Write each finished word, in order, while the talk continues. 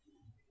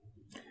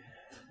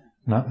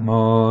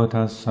Namo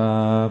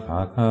tassa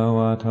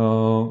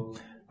bhagavato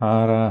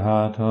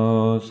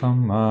arahato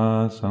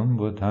samma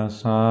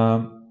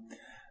sambuddhassa.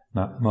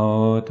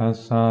 Namo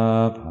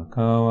tassa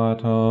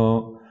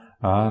bhagavato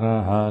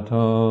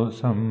arahato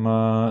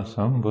samma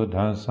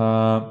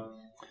sambuddhassa.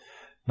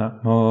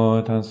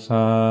 Namo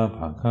tassa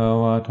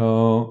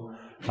bhagavato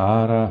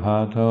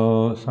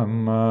arahato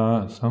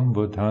samma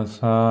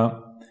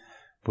sambuddhassa.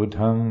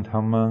 Buddhang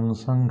dhammang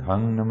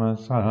sanghang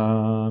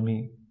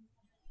namasami.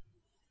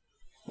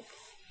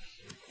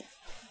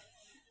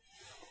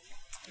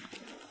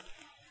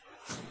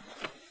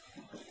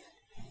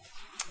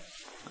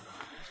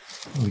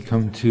 We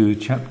come to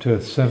chapter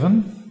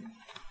 7,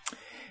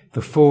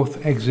 the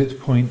fourth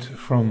exit point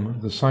from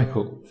the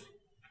cycle.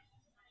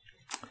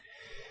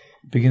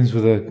 It begins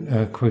with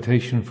a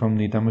quotation from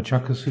the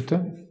Dhammacakka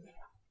Sutta.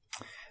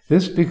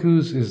 This,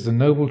 bhikkhus, is the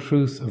noble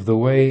truth of the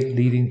way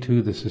leading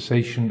to the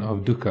cessation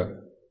of dukkha.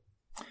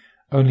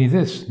 Only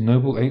this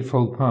noble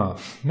eightfold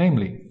path,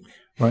 namely,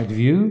 right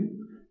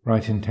view,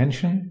 right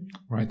intention,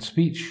 right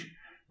speech,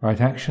 right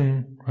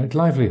action, right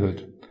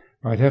livelihood,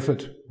 right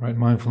effort, right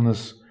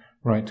mindfulness,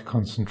 right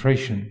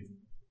concentration.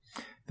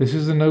 This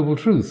is the noble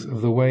truth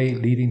of the way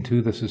leading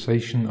to the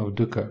cessation of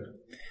dukkha.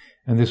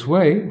 And this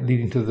way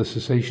leading to the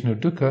cessation of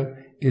dukkha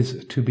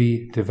is to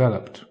be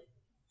developed.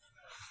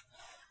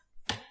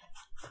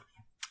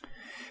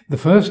 The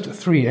first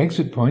three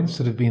exit points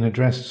that have been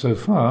addressed so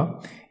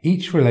far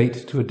each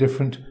relate to a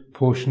different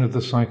portion of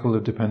the cycle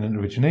of dependent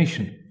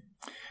origination,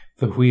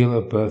 the wheel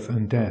of birth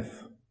and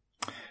death.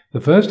 The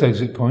first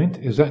exit point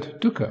is at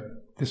dukkha,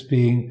 this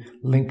being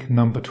link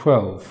number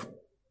 12.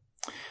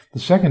 The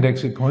second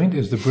exit point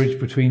is the bridge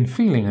between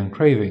feeling and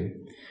craving,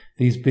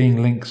 these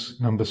being links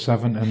number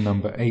 7 and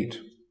number 8.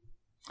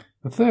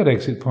 The third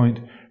exit point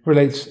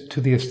relates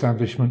to the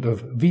establishment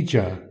of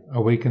vijja,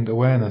 awakened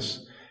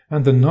awareness,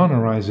 and the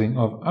non-arising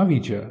of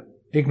avijja,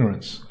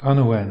 ignorance,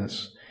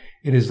 unawareness.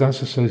 It is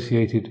thus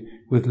associated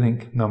with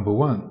link number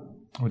 1,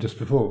 or just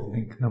before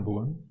link number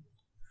 1.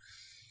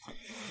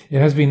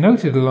 It has been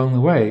noted along the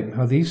way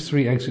how these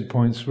three exit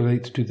points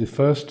relate to the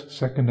first,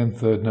 second, and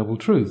third noble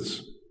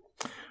truths.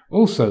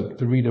 Also,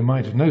 the reader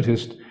might have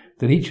noticed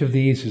that each of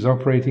these is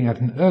operating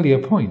at an earlier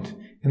point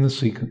in the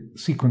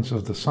sequence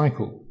of the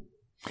cycle.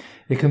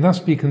 It can thus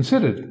be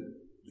considered,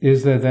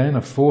 is there then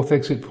a fourth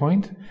exit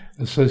point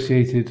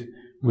associated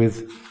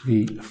with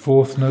the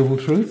fourth noble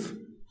truth?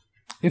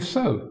 If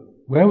so,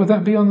 where would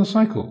that be on the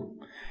cycle?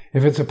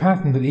 If it's a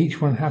pattern that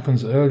each one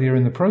happens earlier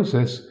in the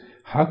process,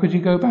 how could you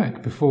go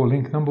back before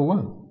link number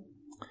 1?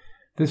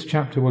 This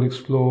chapter will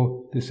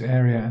explore this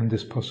area and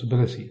this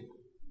possibility.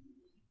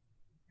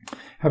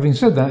 Having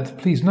said that,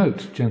 please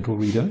note, gentle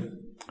reader,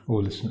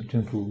 or listener,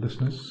 gentle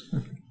listeners,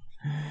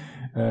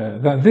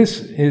 that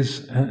this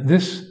is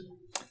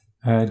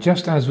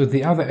just as with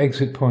the other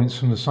exit points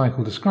from the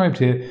cycle described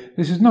here,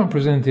 this is not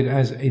presented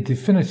as a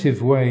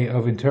definitive way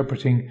of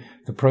interpreting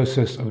the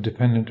process of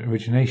dependent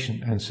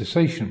origination and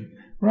cessation.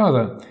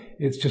 Rather,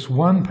 it's just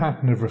one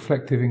pattern of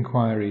reflective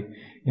inquiry,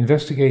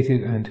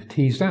 investigated and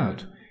teased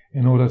out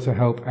in order to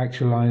help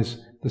actualize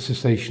the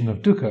cessation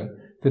of dukkha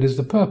that is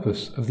the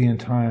purpose of the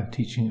entire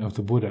teaching of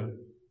the Buddha.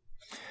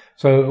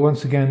 So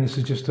once again, this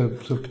is just a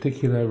sort of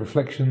particular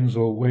reflections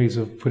or ways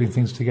of putting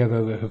things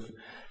together that have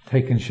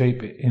taken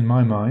shape in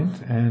my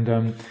mind,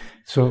 and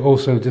so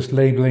also just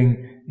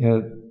labeling,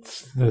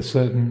 the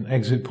certain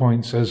exit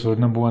points as sort of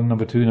number 1,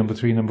 number 2, number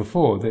 3, number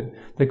 4. That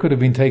they could have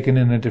been taken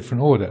in a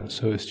different order.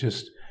 So it's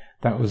just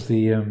that was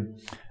the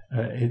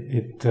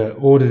it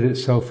ordered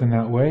itself in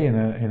that way in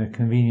a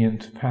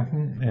convenient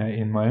pattern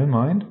in my own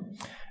mind,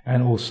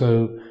 and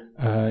also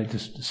it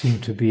just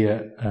seemed to be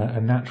a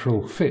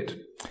natural fit.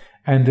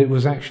 And it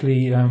was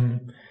actually I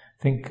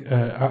think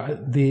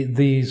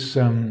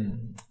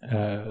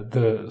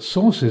the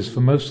sources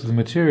for most of the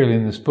material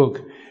in this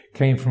book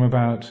came from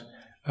about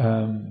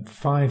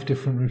 5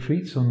 different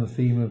retreats on the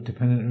theme of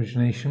dependent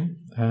origination.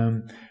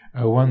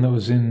 One that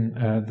was in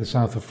the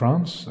south of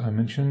France, I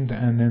mentioned,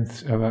 and then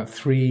about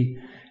 3,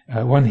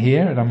 one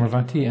here at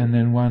Amaravati, and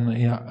then one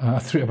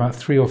about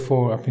 3 or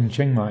 4 up in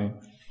Chiang Mai,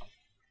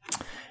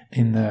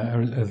 in a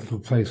little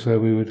place where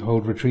we would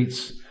hold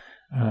retreats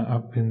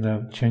up in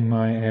the Chiang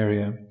Mai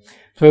area.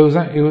 So it was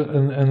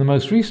and the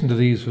most recent of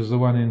these was the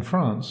one in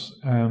France,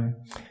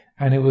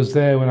 and it was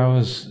there when I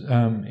was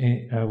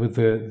with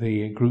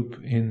the group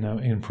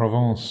in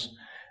Provence,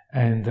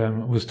 and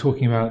was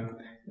talking about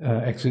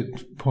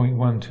exit point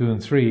 1, 2,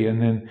 and 3,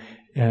 and then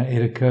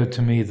it occurred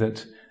to me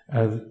that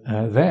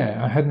there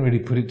I hadn't really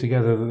put it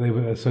together that they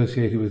were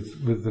associated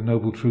with the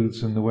noble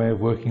truths and the way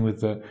of working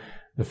with the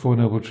 4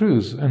 noble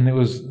truths, and it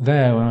was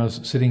there when I was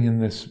sitting in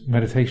this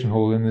meditation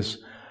hall in this.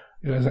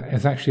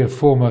 It's actually a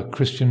former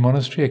Christian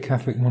monastery, a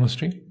Catholic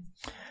monastery.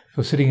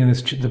 So sitting in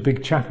the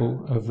big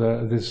chapel of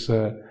this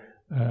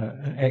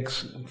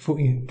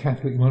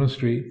ex-Catholic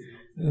monastery,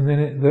 and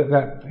then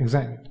that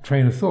exact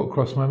train of thought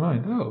crossed my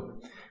mind. Oh,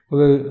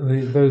 well,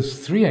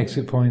 those 3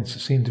 exit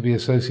points seem to be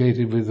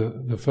associated with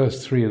the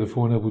first 3 of the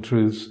 4 noble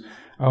truths.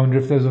 I wonder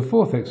if there's a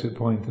 4th exit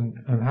point,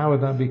 and how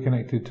would that be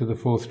connected to the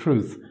 4th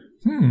truth?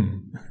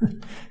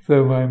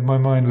 So my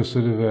mind was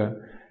sort of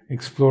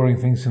exploring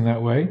things in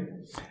that way.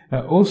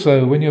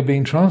 Also, when you're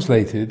being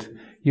translated,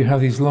 you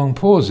have these long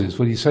pauses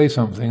where you say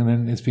something and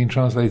then it's being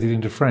translated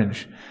into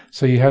French.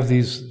 So you have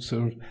these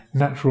sort of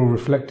natural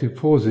reflective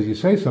pauses. You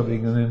say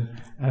something and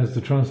then as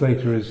the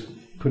translator is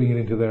putting it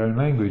into their own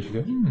language,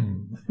 you go,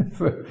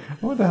 So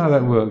I wonder how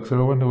that works, or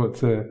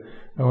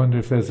I wonder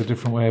if there's a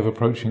different way of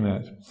approaching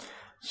that.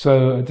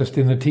 So just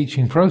in the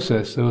teaching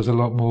process, there was a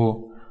lot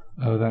more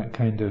that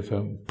kind of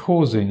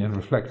pausing and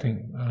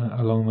reflecting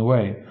along the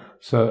way.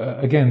 So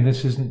again,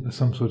 this isn't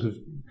some sort of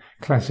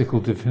classical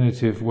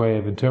definitive way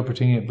of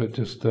interpreting it, but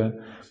just a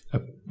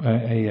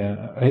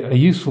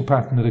useful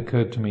pattern that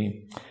occurred to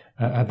me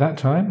at that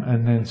time.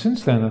 And then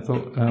since then, I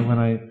thought when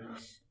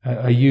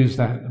I used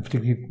that,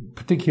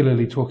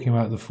 particularly talking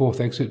about the fourth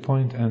exit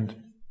point and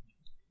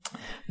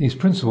these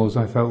principles,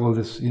 I felt, well,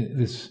 this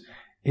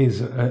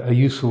is a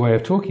useful way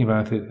of talking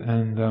about it,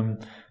 and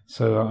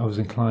so I was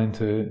inclined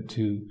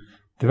to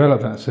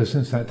develop that. So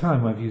since that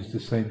time, I've used the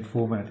same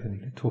format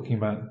in talking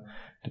about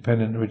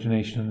dependent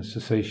origination and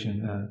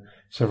cessation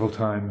several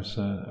times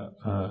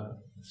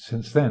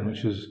since then,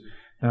 which is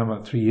now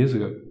about 3 years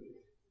ago.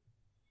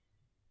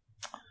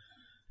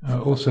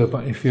 Also,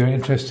 but if you're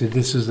interested,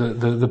 this is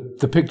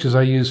the pictures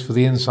I use for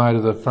the inside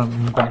of the front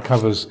and back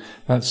covers.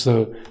 That's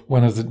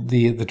one of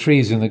the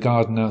trees in the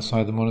garden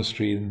outside the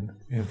monastery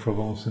in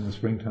Provence in the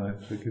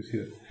springtime. So it gives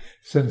you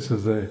a sense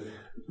of the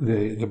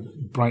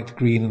bright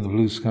green and the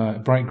blue sky,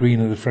 bright green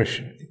of the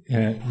fresh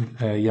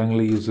young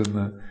leaves and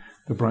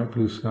the bright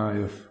blue sky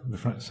of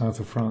the south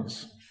of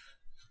France.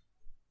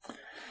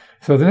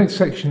 So the next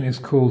section is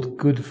called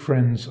Good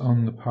Friends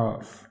on the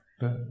Path.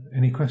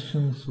 Any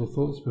questions or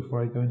thoughts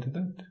before I go into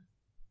that?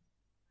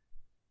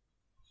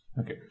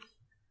 Okay.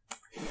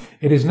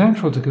 It is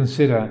natural to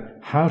consider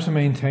how to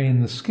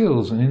maintain the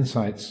skills and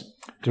insights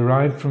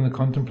derived from the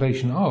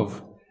contemplation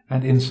of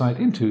and insight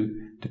into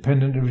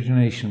dependent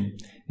origination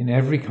in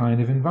every kind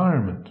of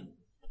environment.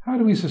 How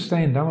do we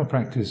sustain Dhamma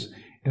practice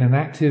in an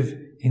active,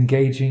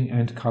 engaging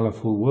and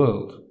colourful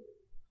world?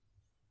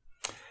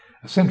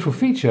 A central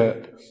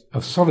feature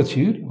of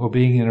solitude, or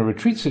being in a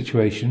retreat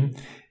situation,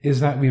 is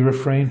that we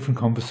refrain from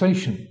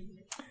conversation.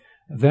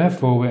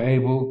 Therefore, we're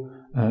able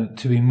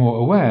to be more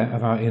aware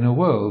of our inner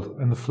world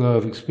and the flow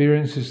of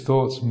experiences,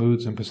 thoughts,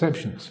 moods and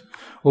perceptions.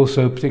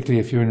 Also, particularly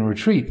if you're in a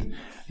retreat,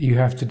 you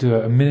have to do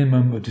a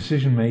minimum of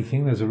decision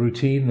making. There's a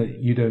routine that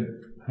you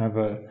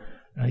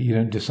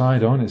don't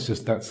decide on. It's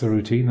just that's the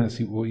routine. That's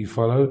what you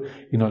follow.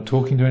 You're not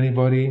talking to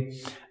anybody.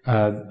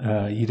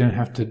 You don't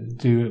have to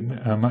do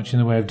much in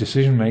the way of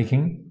decision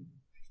making.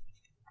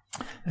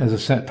 There's a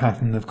set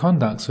pattern of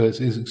conduct, so it's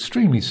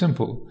extremely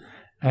simple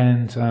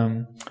and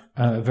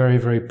a very,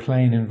 very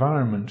plain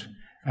environment.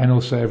 And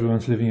also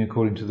everyone's living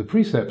according to the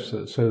precepts,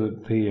 so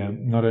that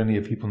not only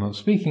are people not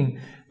speaking,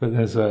 but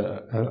there's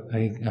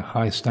a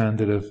high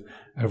standard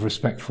of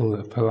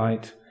respectful,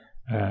 polite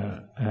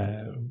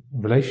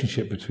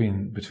relationship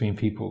between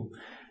people.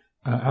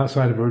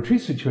 Outside of a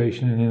retreat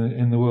situation and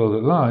in the world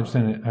at large,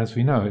 then as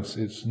we know,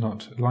 it's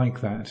not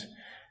like that.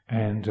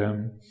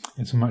 And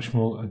it's a much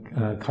more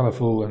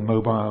colourful and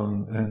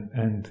mobile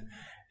and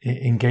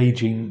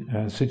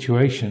engaging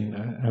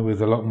situation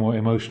with a lot more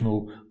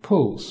emotional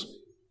pulls.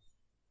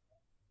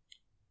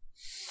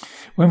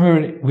 When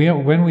we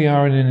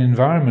are in an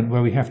environment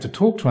where we have to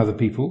talk to other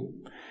people,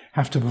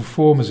 have to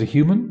perform as a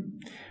human,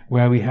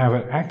 where we have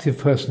an active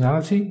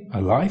personality,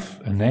 a life,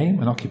 a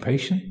name, an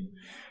occupation,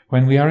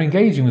 when we are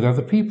engaging with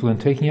other people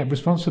and taking up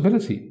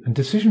responsibility and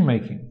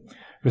decision-making,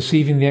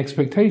 receiving the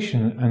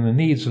expectation and the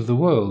needs of the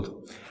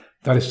world,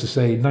 that is to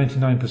say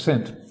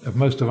 99% of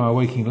most of our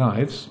waking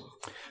lives,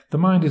 the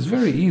mind is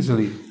very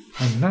easily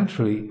and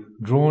naturally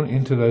drawn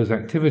into those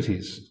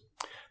activities.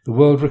 The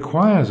world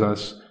requires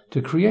us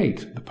to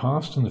create the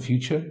past and the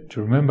future,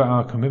 to remember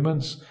our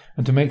commitments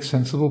and to make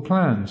sensible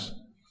plans,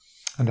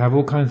 and have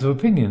all kinds of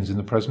opinions in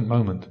the present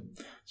moment.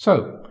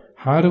 So,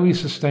 how do we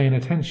sustain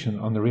attention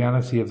on the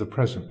reality of the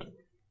present?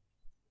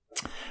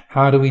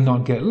 How do we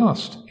not get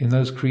lost in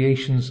those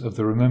creations of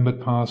the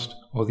remembered past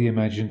or the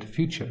imagined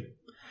future?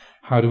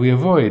 How do we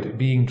avoid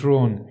being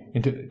drawn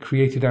into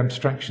created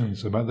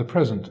abstractions about the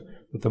present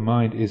that the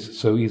mind is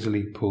so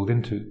easily pulled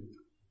into?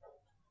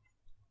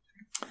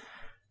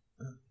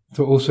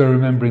 So also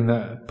remembering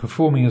that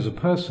performing as a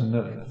person,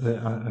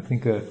 I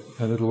think a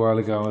little while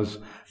ago I was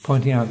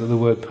pointing out that the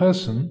word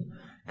person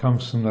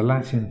comes from the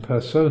Latin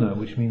persona,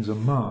 which means a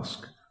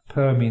mask.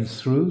 Per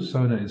means through,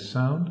 sona is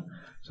sound.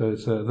 So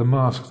it's the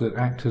mask that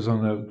actors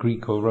on a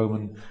Greek or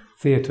Roman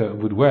theatre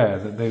would wear.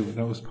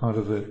 That was part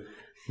of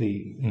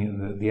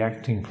the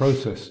acting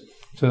process.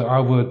 So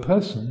our word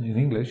person in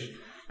English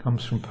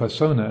comes from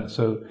persona.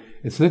 So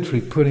it's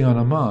literally putting on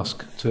a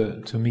mask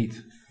to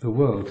meet the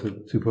world,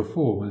 to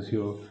perform as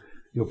your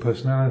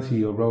personality,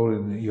 your role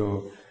in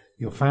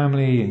your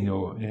family, in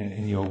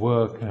your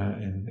work,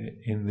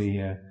 in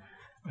the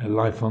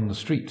life on the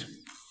street.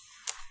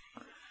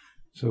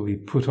 So we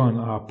put on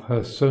our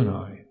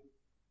personae.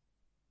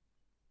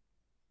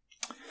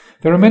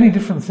 There are many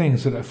different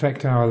things that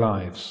affect our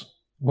lives.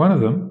 One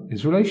of them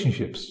is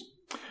relationships,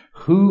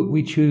 who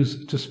we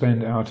choose to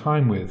spend our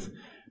time with,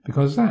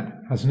 because that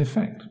has an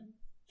effect.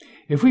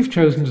 If we've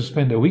chosen to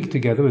spend a week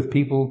together with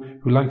people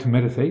who like to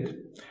meditate,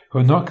 who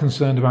are not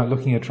concerned about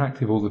looking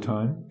attractive all the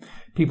time,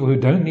 people who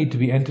don't need to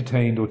be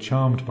entertained or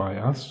charmed by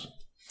us,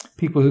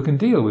 people who can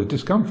deal with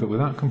discomfort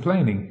without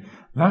complaining,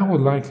 that will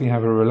likely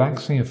have a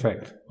relaxing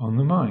effect on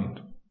the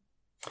mind.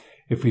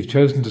 If we've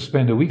chosen to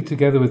spend a week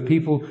together with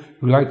people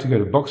who like to go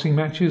to boxing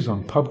matches,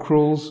 on pub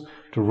crawls,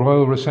 to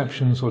royal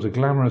receptions or to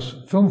glamorous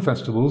film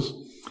festivals,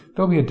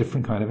 there'll be a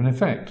different kind of an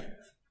effect.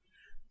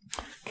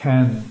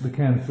 The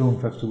Cannes Film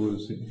Festival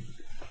is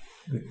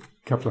a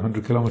couple of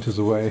 100 kilometers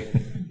away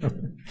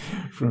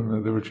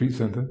from the retreat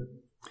center.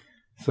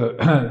 So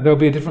there'll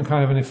be a different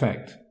kind of an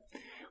effect.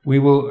 We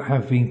will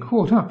have been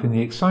caught up in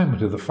the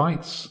excitement of the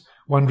fights,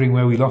 wondering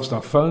where we lost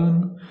our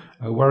phone,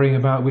 worrying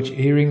about which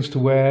earrings to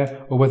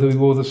wear, or whether we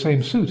wore the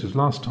same suit as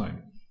last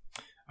time.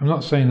 I'm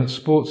not saying that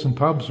sports and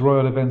pubs,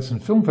 royal events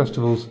and film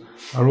festivals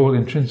are all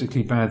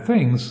intrinsically bad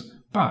things,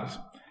 but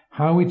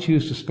how we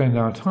choose to spend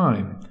our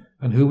time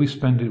and who we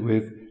spend it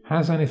with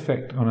has an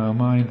effect on our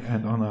mind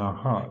and on our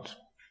heart.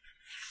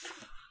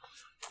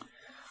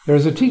 There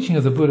is a teaching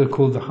of the Buddha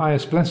called the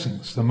highest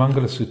blessings, the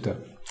Mangala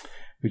Sutta,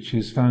 which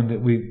is found,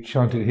 we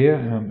chant it here,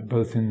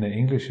 both in the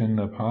English and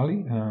the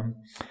Pali, and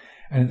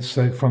it's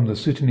from the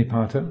Sutta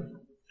Nipata.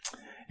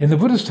 In the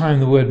Buddha's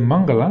time, the word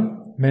Mangala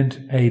meant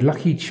a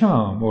lucky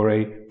charm or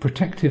a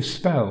protective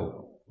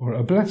spell or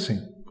a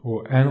blessing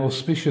or an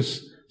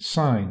auspicious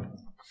sign.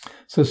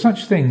 So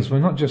such things were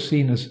not just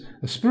seen as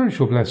a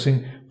spiritual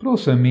blessing, but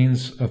also a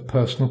means of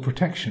personal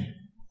protection.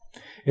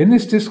 In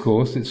this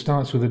discourse, it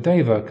starts with a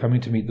deva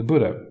coming to meet the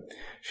Buddha.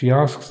 She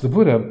asks the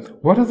Buddha,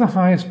 what are the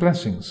highest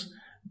blessings,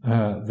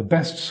 the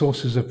best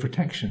sources of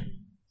protection?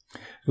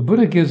 The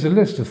Buddha gives a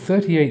list of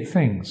 38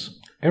 things.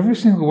 Every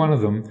single one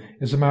of them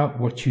is about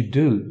what you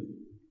do.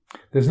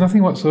 There's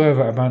nothing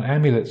whatsoever about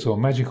amulets or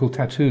magical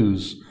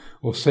tattoos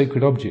or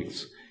sacred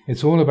objects.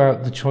 It's all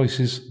about the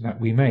choices that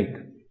we make.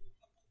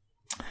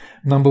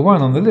 Number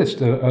one on the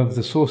list of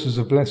the sources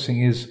of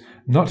blessing is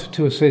not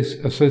to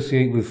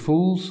associate with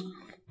fools,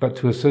 but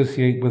to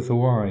associate with the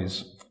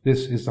wise.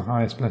 This is the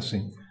highest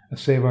blessing.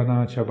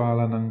 Asevana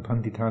chabalanang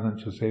panditanang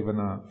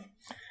chasevana.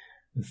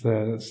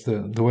 That's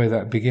the way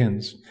that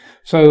begins.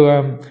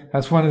 So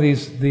that's one of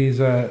these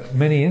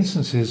many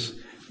instances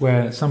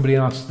where somebody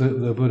asks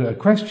the Buddha a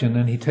question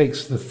and he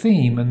takes the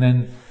theme and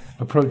then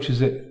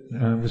approaches it,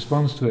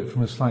 responds to it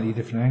from a slightly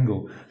different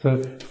angle. So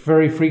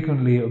very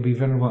frequently it would be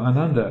Venerable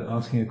Ananda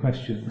asking a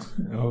question,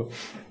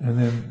 and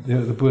then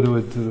the Buddha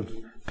would sort of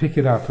pick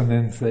it up and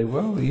then say,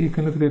 well, you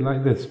can look at it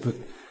like this. But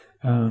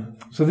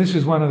so this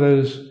is one of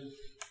those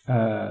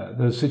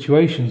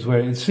situations where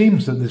it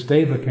seems that this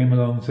deva came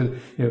along and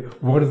said,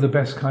 what are the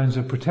best kinds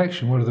of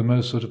protection? What are the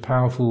most sort of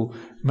powerful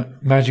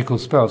magical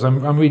spells?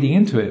 I'm reading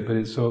into it, but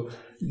it's so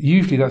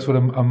usually that's what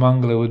a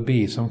mangala would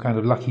be, some kind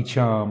of lucky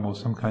charm or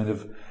some kind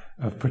of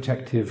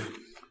protective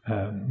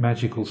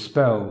magical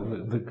spell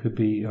that could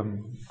be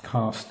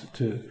cast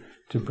to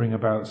bring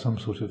about some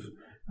sort of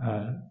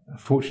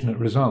fortunate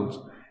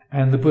result.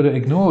 And the Buddha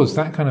ignores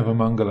that kind of a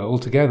mangala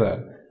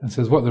altogether and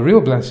says what the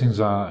real blessings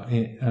are,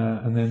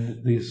 and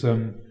then these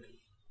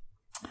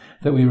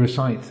that we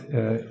recite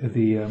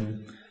the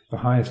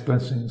highest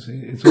blessings.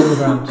 It's all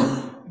about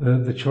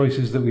the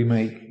choices that we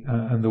make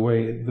and the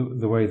way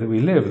that we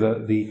live,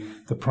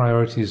 the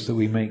priorities that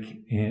we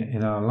make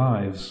in our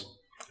lives.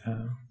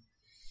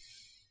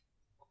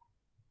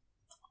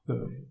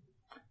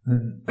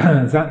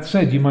 That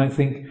said, you might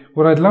think,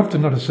 well, I'd love to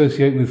not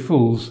associate with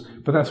fools,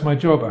 but that's my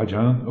job,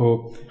 Ajahn,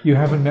 or you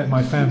haven't met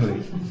my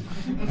family.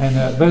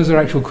 And those are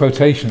actual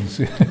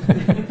quotations.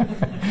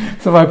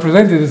 So I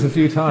presented this a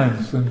few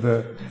times, and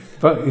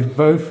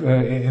both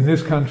in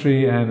this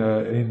country and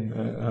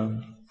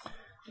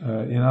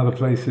in other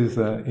places.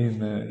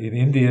 In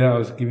India, I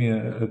was giving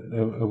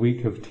a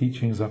week of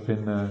teachings up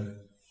in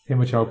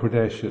Himachal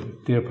Pradesh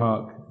at Deer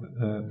Park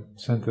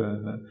Centre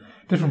and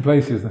different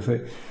places. And I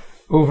say,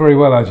 all very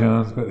well,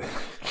 Ajahn, but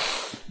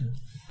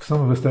some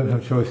of us don't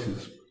have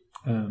choices.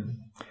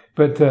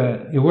 But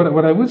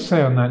what I would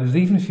say on that is,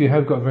 even if you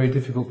have got very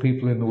difficult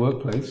people in the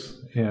workplace,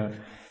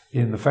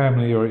 in the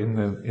family or in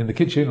the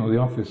kitchen or the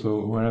office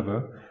or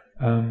wherever,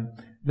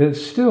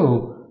 there's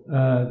still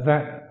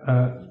there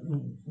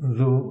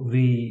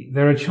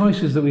are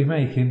choices that we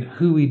make in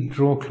who we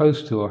draw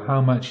close to or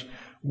how much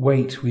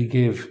weight we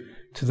give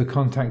to the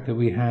contact that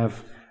we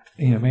have.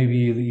 Maybe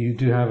you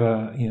do have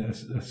a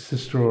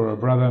sister or a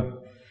brother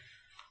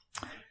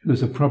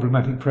who's a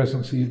problematic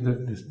presence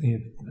that is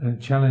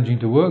challenging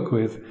to work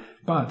with,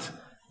 but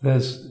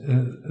there's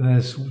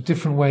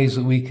different ways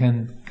that we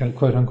can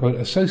quote unquote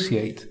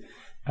associate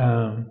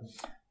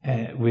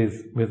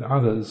with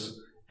others,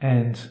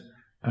 and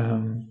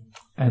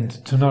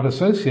to not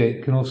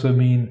associate can also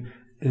mean,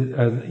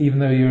 even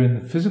though you're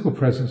in physical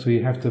presence, or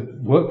you have to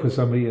work with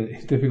somebody,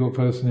 a difficult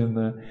person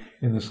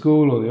in the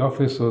school or the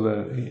office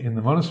or in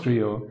the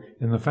monastery or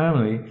in the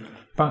family,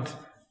 but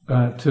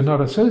to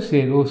not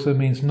associate also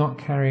means not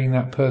carrying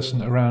that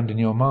person around in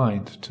your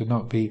mind, to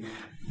not be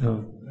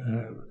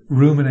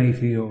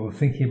ruminating or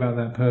thinking about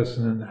that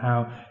person and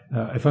how,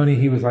 if only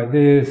he was like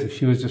this, if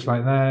she was just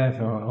like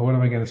that, or what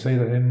am I going to say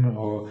to him,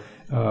 or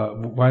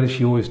why does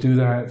she always do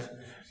that?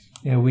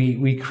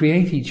 We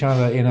create each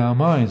other in our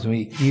minds, and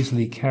we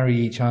easily carry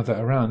each other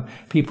around.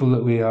 People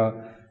that we are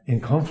in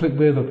conflict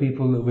with, or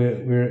people that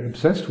we're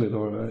obsessed with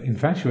or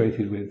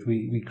infatuated with,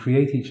 we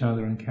create each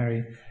other and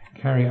carry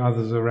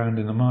others around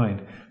in the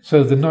mind.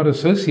 So the not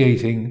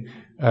associating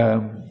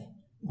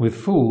with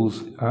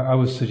fools, I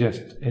would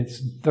suggest it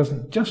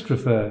doesn't just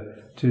refer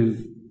to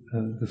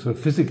the sort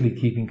of physically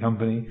keeping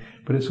company,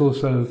 but it's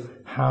also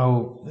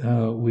how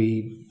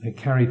we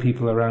carry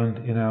people around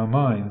in our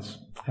minds,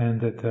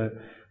 and that the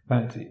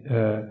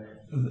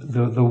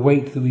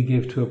weight that we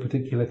give to a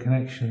particular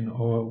connection,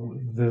 or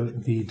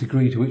the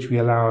degree to which we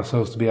allow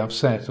ourselves to be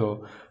upset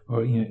or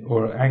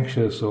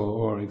anxious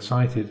or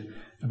excited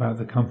about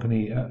the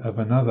company of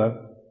another.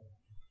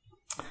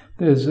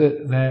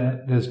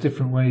 There's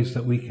different ways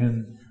that we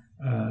can.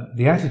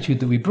 The attitude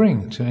that we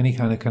bring to any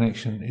kind of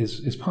connection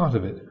is part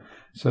of it.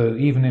 So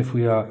even if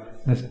we are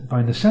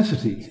by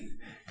necessity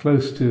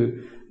close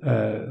to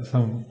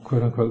some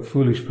quote-unquote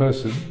foolish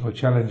person or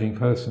challenging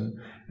person,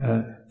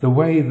 the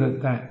way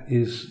that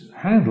is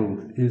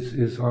handled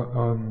is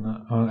on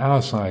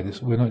our side.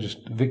 We're not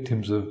just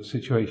victims of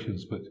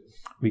situations, but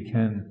we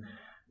can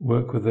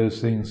work with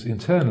those things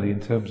internally in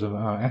terms of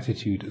our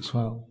attitude as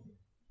well.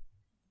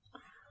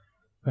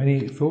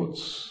 Any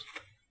thoughts?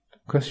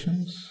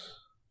 Questions?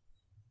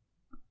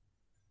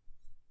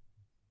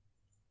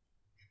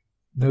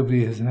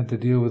 Nobody has had to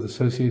deal with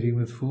associating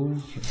with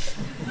fools?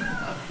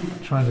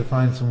 Trying to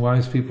find some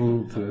wise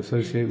people to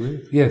associate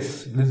with?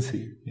 Yes,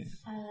 Lindsay. Yes.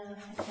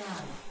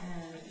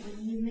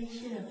 When you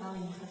mentioned about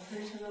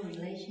interpersonal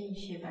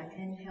relationship, I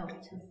can't help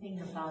to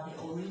think about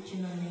the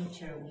original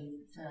nature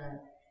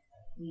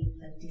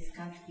we've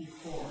discussed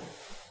before.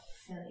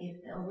 So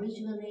if the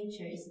original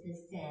nature is the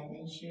same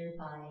and shared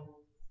by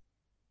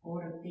all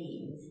the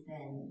beings,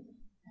 then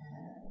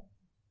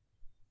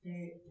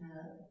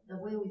the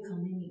way we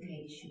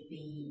communicate should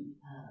be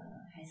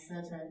has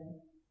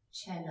certain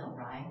channel,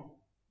 right?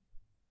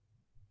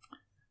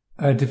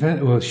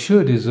 Well,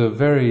 should is a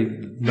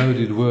very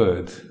loaded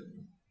word,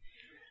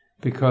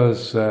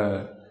 because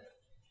the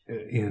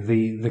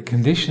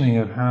conditioning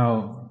of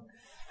how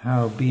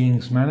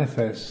beings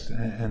manifest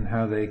and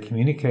how they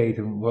communicate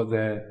and what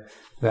their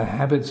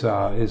habits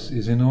are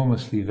is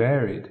enormously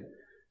varied.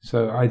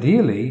 So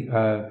ideally,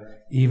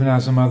 even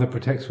as a mother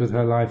protects with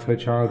her life her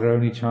child, her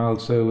only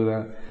child, so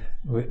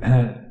with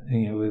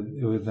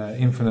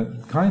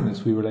infinite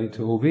kindness we relate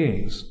to all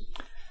beings.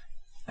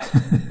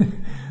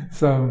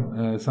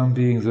 Some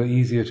beings are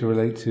easier to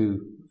relate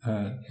to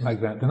like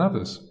that than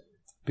others,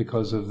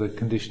 because of the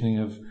conditioning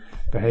of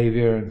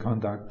behavior and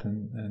conduct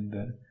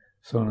and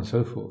so on and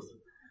so forth.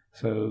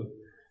 So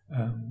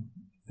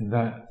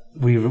that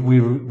we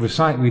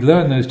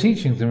learn those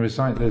teachings and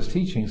recite those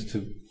teachings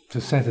to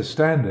set a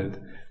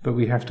standard, but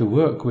we have to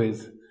work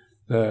with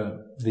the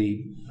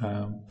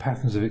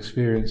patterns of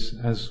experience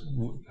as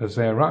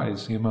they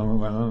arise, moment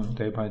by moment,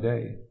 day by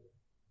day.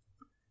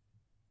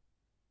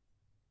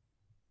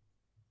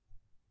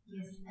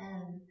 Yes,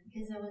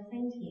 because I was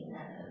thinking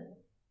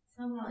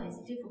somehow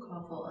it's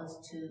difficult for us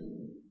to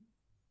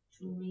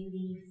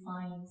really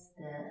find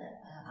the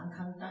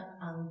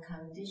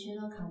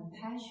unconditional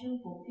compassion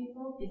for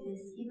people,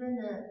 because even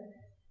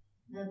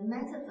the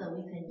metaphor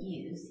we can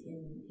use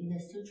in the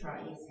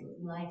sutra is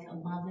like a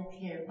mother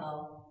care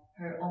about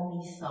her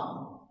only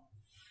son,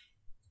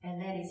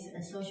 and that is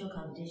a social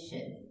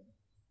condition,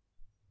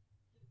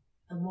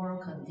 a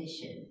moral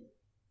condition,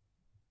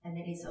 and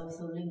it is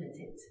also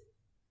limited.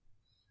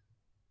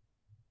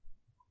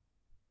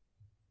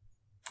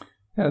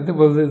 Yeah,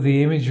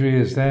 the imagery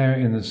is there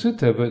in the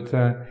sutta, but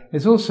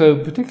it's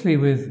also, particularly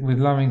with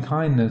loving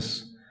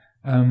kindness,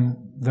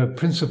 the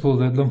principle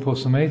that Luang Por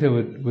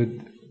Sumedho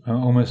would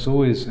almost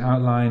always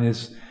outline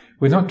is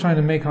we're not trying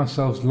to make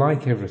ourselves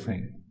like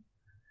everything,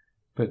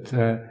 but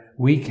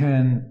we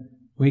can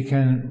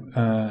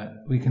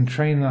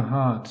train the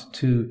heart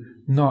to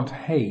not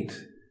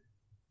hate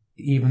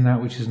even that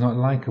which is not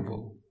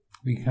likable.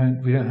 We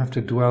don't have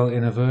to dwell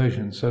in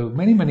aversion. So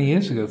many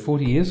years ago,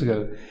 40 years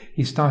ago,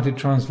 he started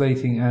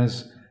translating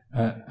as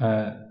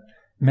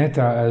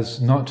metta as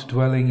not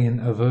dwelling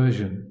in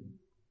aversion.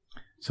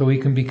 So we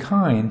can be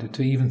kind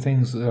to even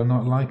things that are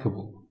not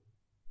likable.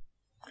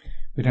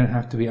 We don't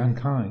have to be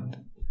unkind.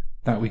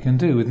 That we can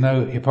do with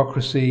no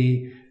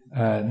hypocrisy,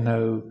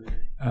 you're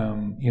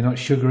not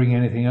sugaring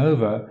anything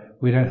over.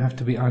 We don't have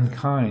to be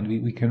unkind.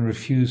 We can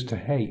refuse to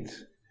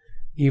hate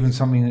even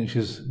something which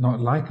is not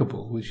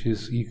likable, which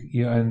is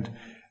and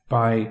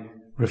by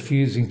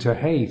refusing to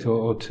hate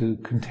or to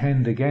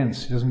contend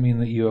against, it doesn't mean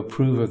that you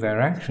approve of their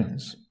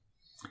actions.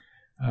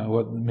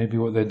 What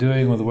they're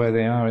doing or the way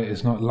they are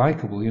is not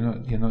likable.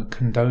 You're not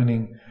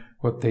condoning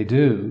what they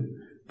do,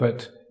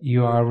 but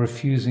you are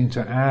refusing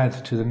to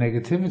add to the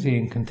negativity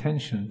and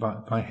contention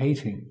by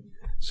hating.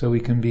 So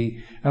we can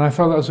be, and I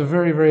felt that was a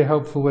very, very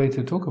helpful way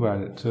to talk about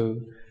it.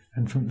 So,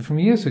 and from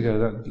years ago,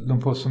 that Luang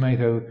Por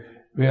Sumedho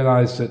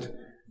realized that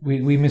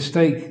we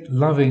mistake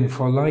loving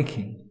for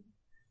liking,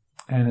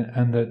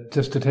 and that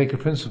just to take a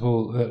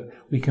principle that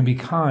we can be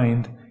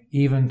kind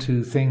even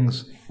to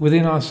things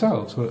within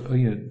ourselves, or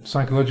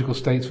psychological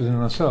states within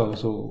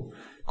ourselves, or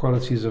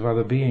qualities of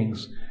other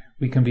beings.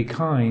 We can be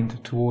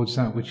kind towards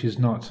that which is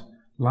not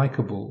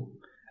likable,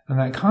 and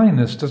that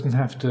kindness doesn't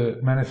have to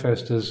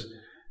manifest as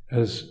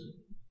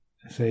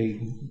say,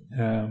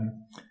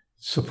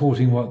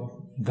 supporting what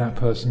that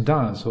person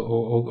does,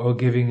 or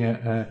giving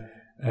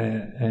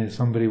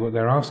somebody what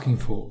they're asking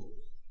for.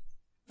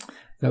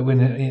 That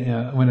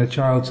when a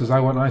child says, "I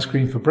want ice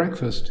cream for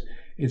breakfast,"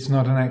 it's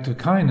not an act of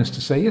kindness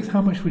to say, "Yes,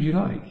 how much would you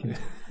like?"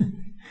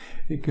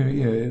 It can,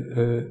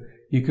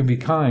 you can be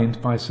kind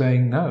by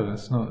saying, "No,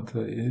 it's not.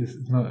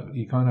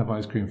 You can't have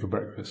ice cream for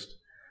breakfast."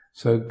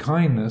 So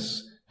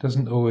kindness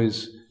doesn't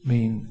always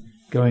mean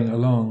going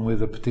along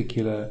with a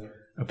particular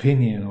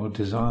opinion or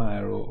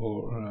desire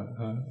or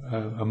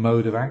a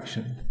mode of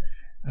action.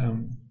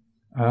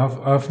 I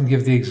often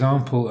give the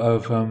example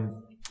of a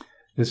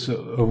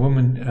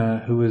woman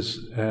who was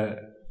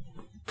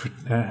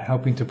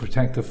helping to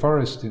protect the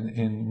forest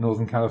in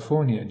Northern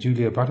California,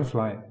 Julia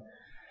Butterfly,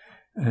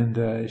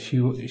 and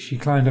she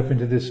climbed up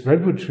into this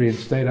redwood tree and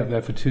stayed up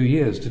there for 2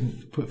 years,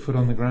 didn't put foot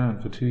on the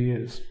ground for 2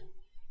 years.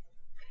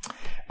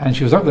 And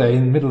she was up there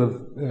in the middle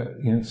of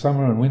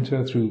summer and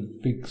winter through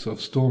big sort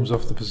of storms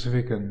off the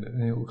Pacific and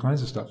all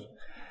kinds of stuff.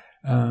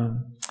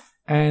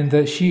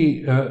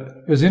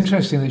 It was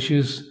interesting that she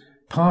was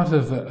part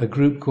of a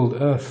group called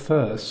Earth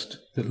First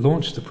that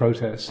launched the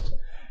protest.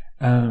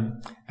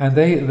 And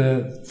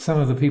some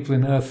of the people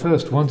in Earth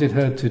First wanted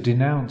her to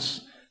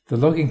denounce the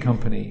logging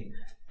company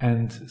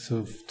and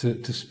sort of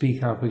to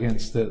speak up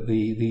against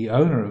the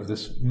owner of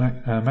this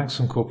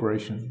Maxim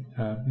Corporation,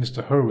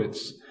 Mr.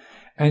 Hurwitz.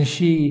 And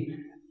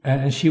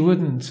she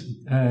wouldn't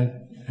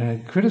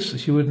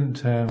criticize. She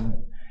wouldn't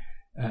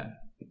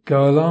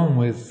go along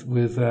with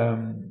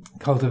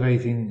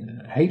cultivating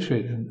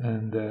hatred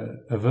and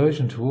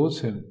aversion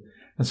towards him.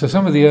 And so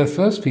some of the Earth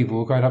First people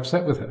were quite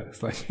upset with her.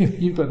 It's like,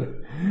 you've got to,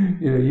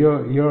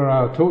 you're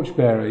our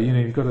torchbearer.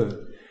 You've got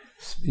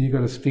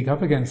to speak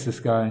up against this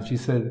guy. And she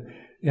said,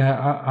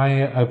 I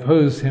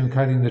oppose him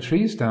cutting the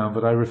trees down,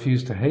 but I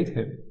refuse to hate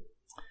him.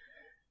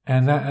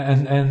 And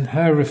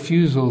her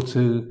refusal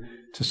to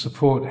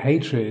support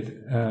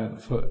hatred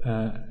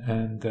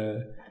and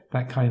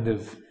that kind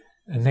of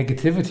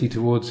negativity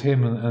towards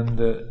him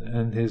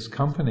and his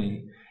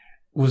company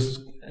was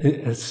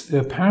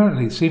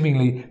apparently,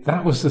 seemingly,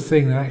 that was the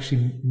thing that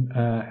actually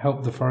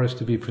helped the forest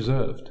to be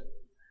preserved.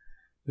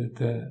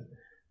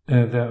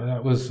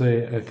 That was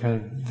a kind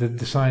of the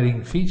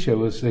deciding feature.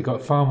 Was they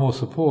got far more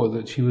support.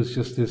 That she was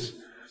just this.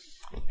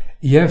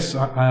 Yes,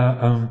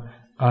 I'm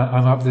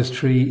up this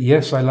tree.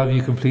 Yes, I love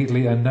you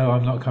completely, and no,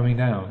 I'm not coming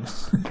down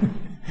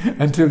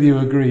until you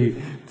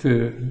agree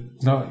to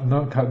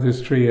not cut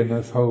this tree in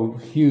this whole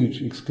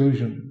huge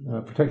exclusion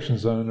protection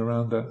zone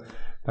around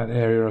that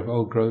area of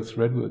old growth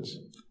redwoods.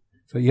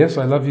 So yes,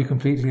 I love you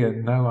completely,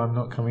 and no, I'm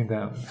not coming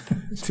down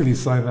till you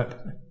sign the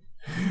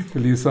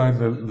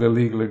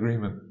legal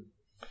agreement.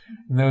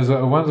 And there was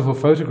a wonderful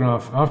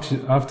photograph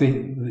after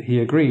he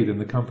agreed and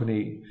the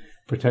company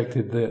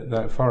protected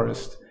that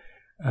forest.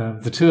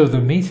 The two of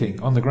them meeting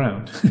on the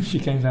ground. She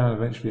came down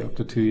eventually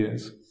after 2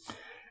 years.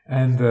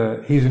 And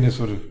he's in his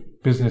sort of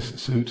business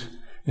suit,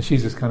 and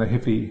she's this kind of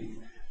hippie,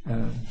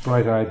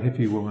 bright-eyed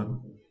hippie woman.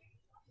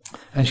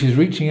 And she's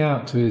reaching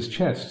out to his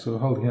chest, sort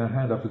of holding her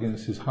hand up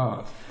against his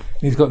heart.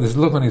 And he's got this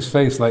look on his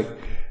face like,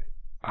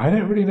 I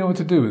don't really know what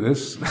to do with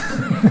this.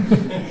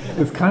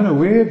 It's kind of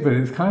weird, but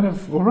it's kind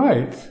of all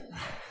right.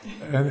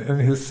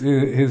 And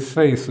his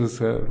face was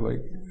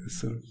like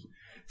sort of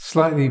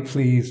slightly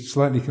pleased,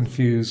 slightly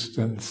confused,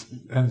 and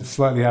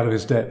slightly out of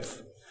his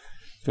depth.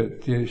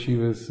 But she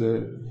was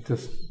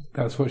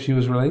that's what she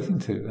was relating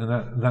to,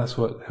 and that's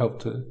what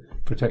helped to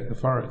protect the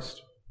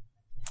forest.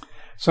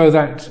 So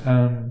that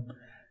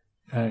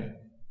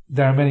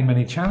there are many,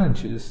 many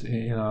challenges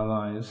in our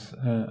lives,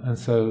 and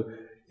so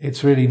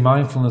it's really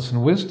mindfulness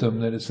and wisdom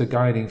that is the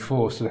guiding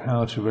force of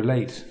how to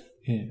relate,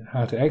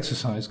 how to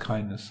exercise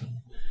kindness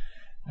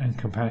and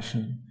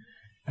compassion.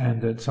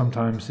 And that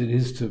sometimes it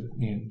is to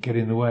get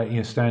in the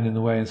way, stand in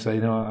the way and say,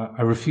 no,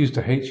 I refuse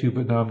to hate you,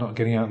 but no, I'm not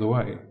getting out of the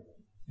way.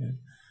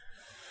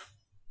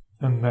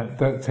 And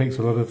that takes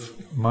a lot of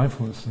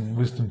mindfulness and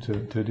wisdom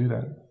to do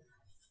that.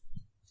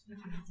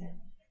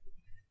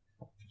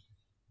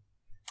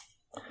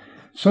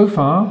 So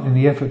far, in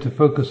the effort to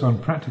focus on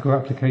practical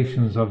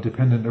applications of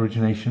dependent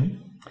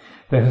origination,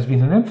 there has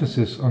been an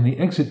emphasis on the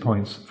exit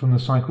points from the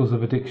cycles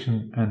of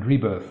addiction and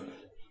rebirth.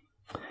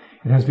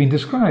 It has been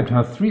described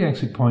how 3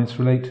 exit points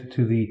relate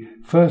to the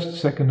first,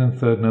 second, and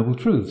third Noble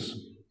Truths.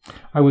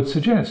 I would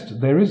suggest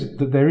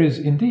that there is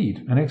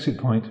indeed an exit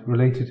point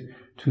related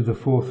to the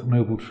 4th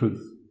Noble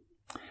Truth.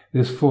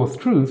 This 4th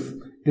truth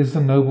is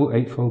the Noble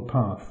Eightfold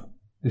Path.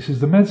 This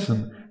is the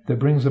medicine that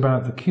brings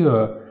about the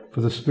cure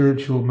for the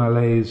spiritual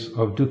malaise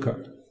of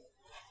dukkha.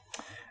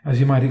 As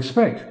you might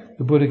expect,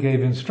 the Buddha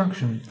gave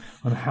instruction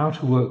on how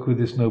to work with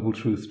this noble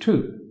truth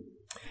too.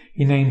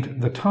 He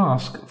named the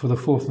task for the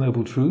fourth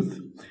noble truth,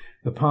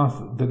 the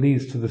path that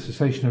leads to the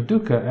cessation of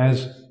dukkha,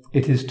 as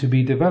it is to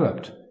be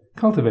developed,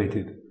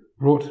 cultivated,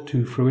 brought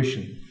to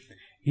fruition.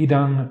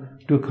 Idang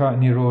dukkha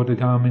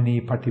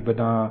nirodhagamini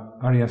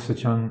patipada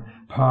aryasachang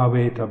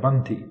paveta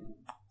banti.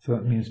 So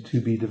that means it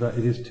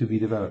is to be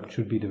developed,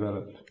 should be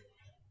developed.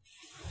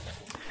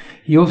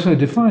 He also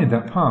defined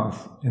that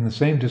path in the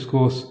same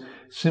discourse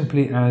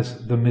simply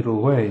as the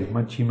middle way,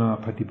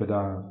 Majjhima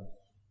Patipada.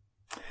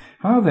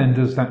 How then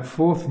does that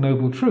fourth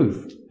noble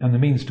truth and the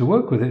means to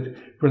work with it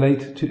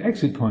relate to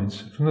exit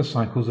points from the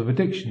cycles of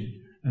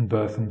addiction and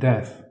birth and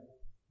death?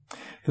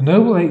 The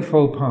Noble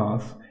Eightfold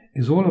Path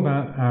is all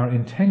about our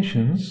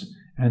intentions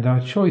and our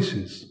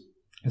choices.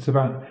 It's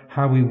about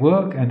how we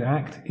work and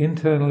act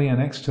internally and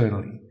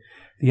externally,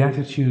 the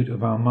attitude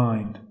of our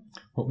mind,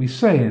 what we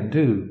say and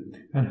do,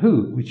 and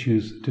who we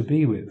choose to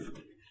be with.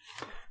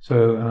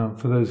 So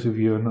for those of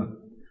you who are not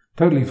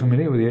totally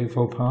familiar with the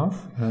Eightfold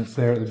Path, it's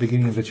there at the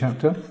beginning of the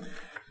chapter.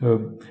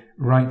 So,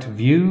 right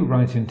view,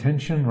 right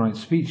intention, right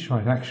speech,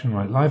 right action,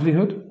 right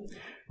livelihood,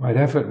 right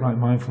effort, right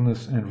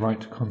mindfulness, and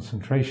right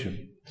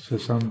concentration. So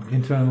some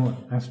internal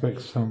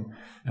aspects, some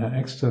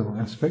external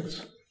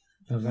aspects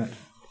of that.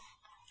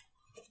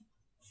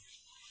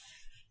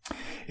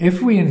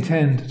 If we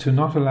intend to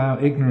not allow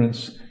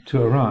ignorance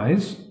to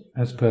arise,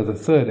 as per the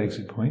third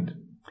exit point,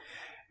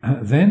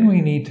 then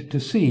we need to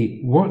see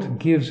what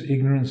gives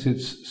ignorance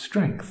its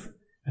strength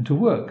and to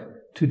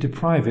work to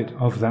deprive it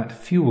of that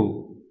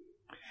fuel.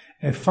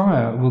 A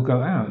fire will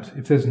go out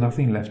if there's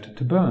nothing left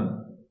to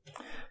burn.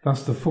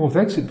 Thus the fourth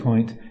exit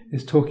point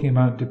is talking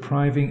about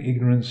depriving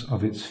ignorance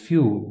of its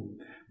fuel,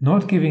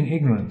 not giving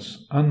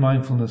ignorance,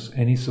 unmindfulness,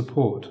 any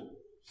support.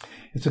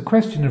 It's a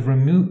question of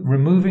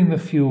removing the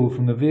fuel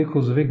from the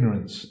vehicles of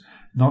ignorance,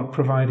 not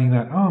providing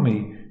that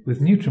army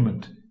with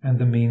nutriment and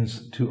the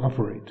means to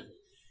operate.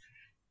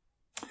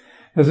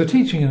 There's a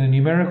teaching in the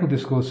Numerical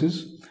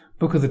Discourses,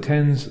 Book of the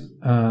Tens,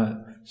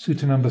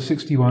 Sutta number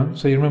 61.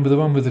 So you remember the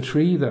one with the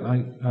tree that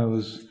I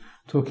was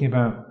talking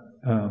about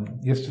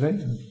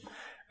yesterday?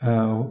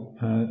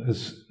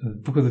 As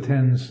Book of the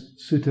Tens,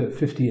 Sutta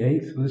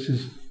 58. This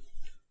is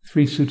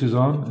 3 suttas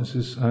on. This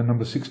is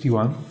number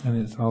 61,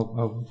 and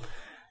I'll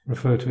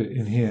refer to it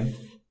in here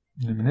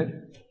in a minute.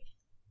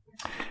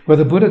 Where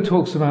the Buddha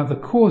talks about the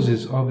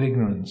causes of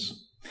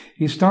ignorance.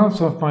 He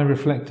starts off by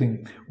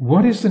reflecting,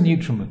 what is the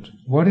nutriment?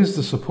 What is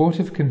the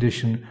supportive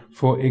condition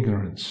for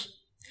ignorance?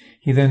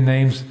 He then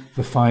names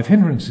the 5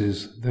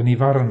 hindrances, the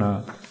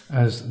nivarana,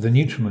 as the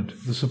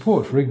nutriment, the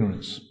support for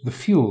ignorance, the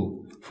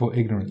fuel for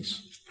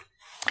ignorance.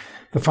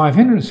 The 5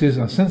 hindrances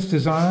are sense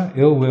desire,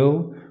 ill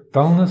will,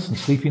 dullness and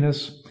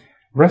sleepiness,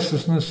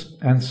 restlessness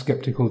and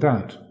skeptical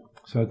doubt.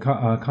 So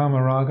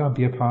kama raga,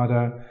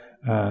 vyapada,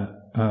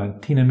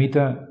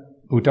 tinamita,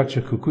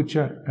 uddhacca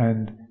kukucca,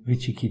 and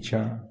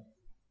vicikicca.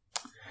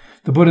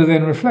 The Buddha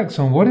then reflects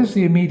on what is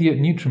the immediate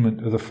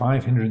nutriment of the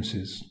 5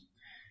 hindrances.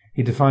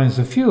 He defines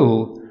the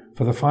fuel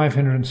for the 5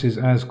 hindrances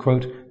as,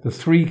 quote, the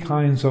 3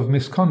 kinds of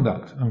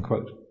misconduct,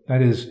 unquote.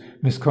 That is,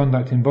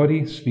 misconduct in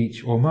body,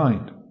 speech, or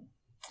mind.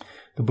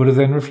 The Buddha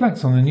then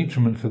reflects on the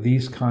nutriment for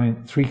these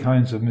 3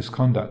 kinds of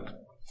misconduct.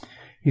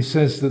 He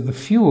says that the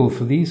fuel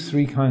for these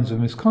 3 kinds of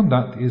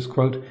misconduct is,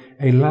 quote,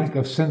 a lack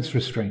of sense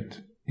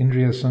restraint,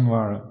 indriya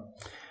samvara.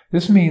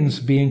 This means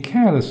being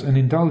careless and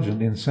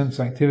indulgent in sense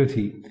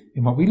activity,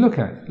 in what we look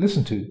at,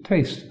 listen to,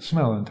 taste,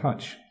 smell, and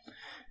touch.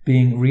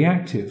 Being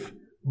reactive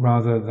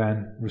rather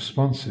than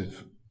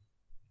responsive.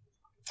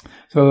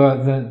 So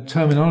the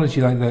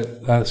terminology like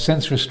that,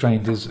 sense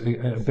restraint, is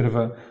a bit of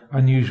an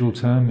unusual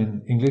term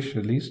in English,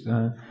 at least.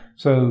 I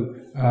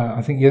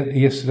think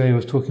yesterday I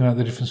was talking about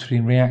the difference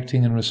between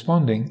reacting and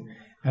responding,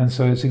 and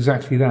so it's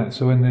exactly that.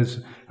 So when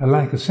there's a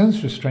lack of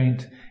sense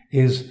restraint,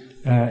 is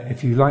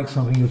if you like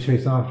something, you'll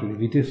chase after it.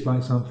 If you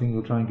dislike something,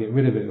 you'll try and get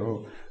rid of it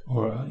or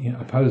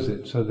oppose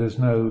it. So there's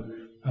no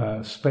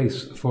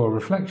space for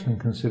reflection and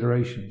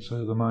consideration.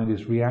 So the mind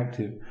is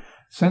reactive.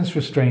 Sense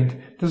restraint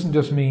doesn't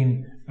just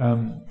mean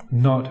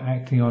not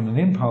acting on an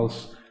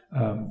impulse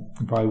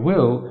by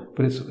will,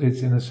 but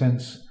it's in a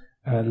sense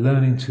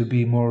learning to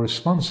be more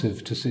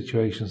responsive to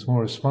situations,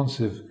 more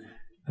responsive.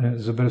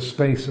 There's a bit of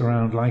space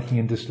around liking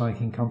and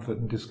disliking, comfort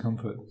and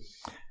discomfort.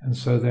 And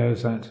so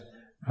there's that,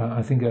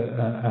 I think,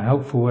 a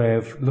helpful way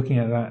of looking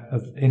at that,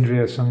 of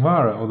indriya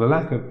samvara, or the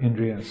lack of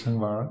indriya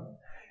samvara,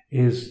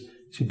 is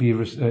to be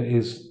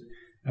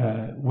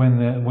when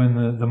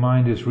the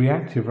mind is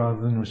reactive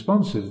rather than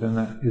responsive, then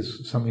that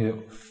is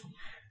something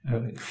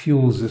that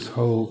fuels this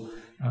whole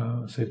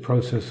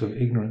process of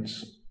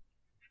ignorance.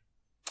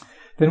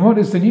 Then what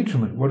is the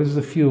nutriment? What is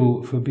the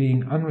fuel for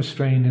being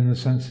unrestrained in the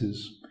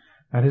senses?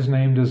 That is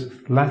named as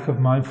lack of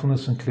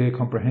mindfulness and clear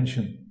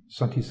comprehension,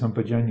 sati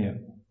sampajanya.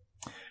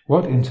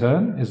 What, in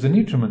turn, is the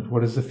nutriment?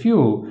 What is the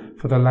fuel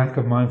for the lack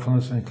of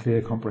mindfulness and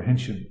clear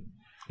comprehension?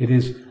 It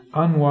is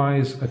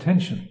unwise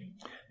attention,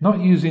 not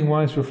using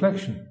wise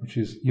reflection, which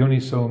is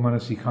yoniso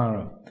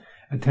manasikara,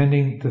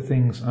 attending to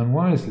things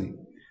unwisely,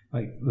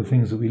 like the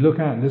things that we look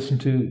at, listen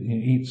to,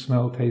 eat,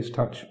 smell, taste,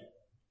 touch.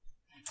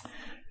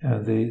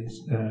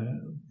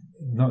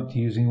 Not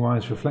using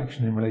wise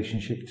reflection in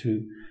relationship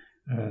to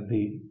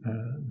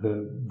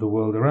the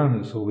world around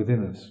us or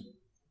within us.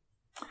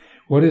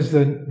 What is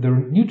the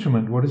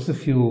nutriment? What is the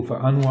fuel for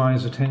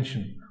unwise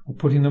attention or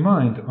putting the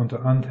mind onto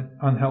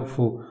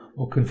unhelpful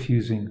or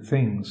confusing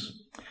things?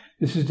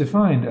 This is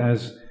defined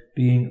as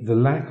being the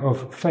lack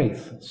of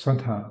faith,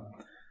 saddha.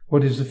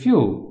 What is the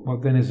fuel?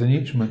 What then is the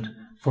nutriment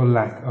for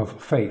lack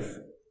of faith?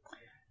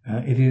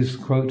 It is,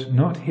 quote,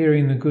 not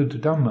hearing the good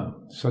Dhamma,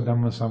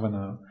 sadhamma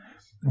savana.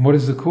 And what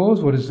is the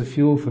cause? What is the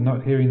fuel for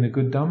not hearing the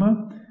good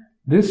Dhamma?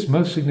 This,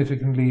 most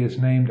significantly, is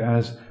named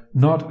as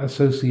not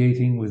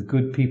associating with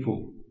good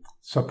people.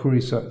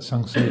 Sapurisa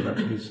sangseva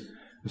is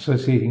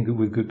associating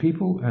with good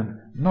people, and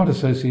not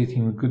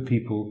associating with good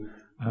people,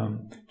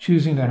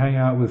 choosing to hang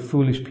out with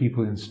foolish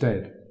people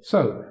instead.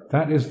 So,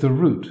 that is the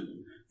root.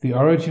 The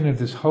origin of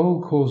this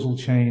whole causal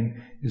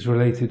chain is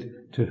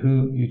related to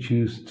who you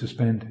choose to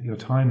spend your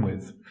time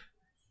with.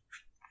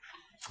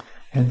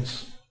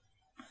 Hence,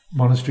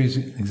 monasteries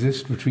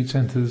exist, retreat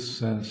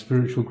centers,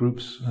 spiritual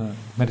groups,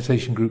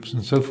 meditation groups,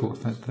 and so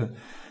forth.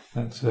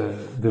 That's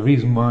the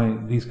reason why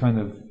these kind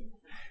of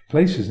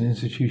places and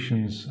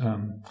institutions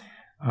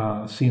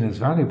are seen as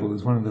valuable.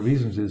 Is one of the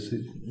reasons is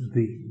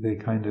the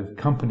kind of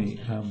company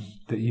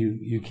that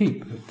you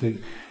keep.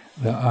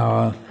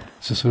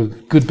 It's a sort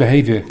of good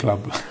behavior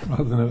club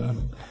rather than a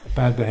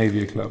bad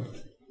behavior club.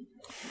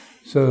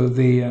 So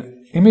the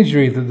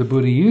imagery that the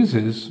Buddha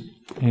uses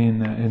in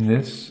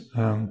this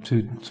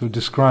to sort of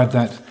describe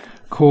that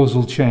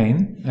causal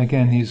chain.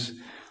 Again, he's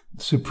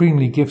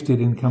supremely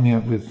gifted in coming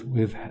up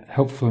with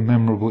helpful and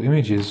memorable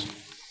images.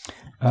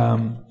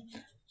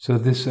 So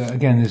this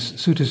this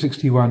Sutta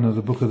 61 of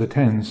the Book of the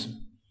Tens,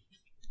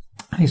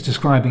 he's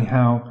describing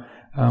how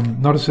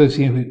not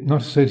associating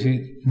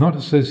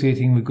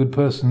with good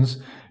persons,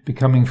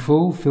 becoming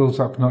full fills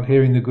up not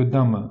hearing the good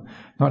Dhamma.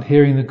 Not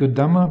hearing the good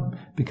Dhamma,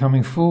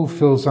 becoming full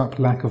fills up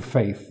lack of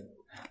faith.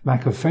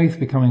 Lack of faith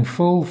becoming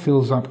full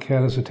fills up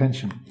careless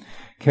attention.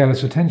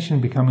 Careless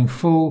attention becoming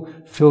full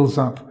fills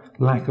up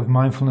lack of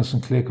mindfulness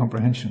and clear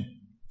comprehension.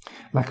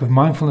 Lack of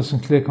mindfulness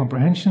and clear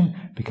comprehension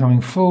becoming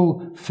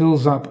full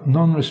fills up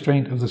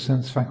non-restraint of the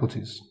sense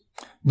faculties.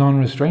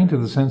 Non-restraint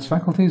of the sense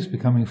faculties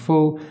becoming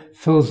full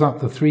fills up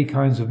the three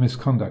kinds of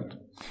misconduct.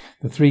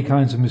 The three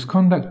kinds of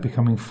misconduct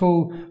becoming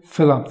full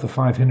fill up the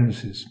five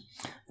hindrances.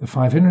 The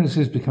five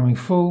hindrances becoming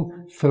full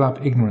fill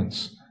up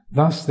ignorance.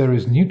 Thus there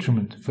is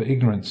nutriment for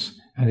ignorance,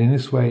 and in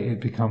this way it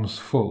becomes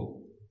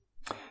full.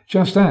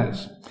 Just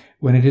as,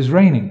 when it is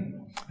raining,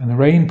 and the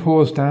rain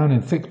pours down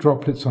in thick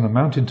droplets on a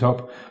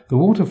mountaintop, the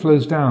water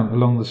flows down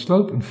along the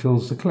slope and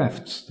fills the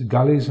clefts, the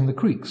gullies and the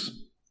creeks.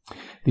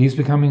 These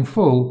becoming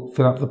full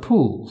fill up the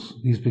pools.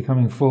 These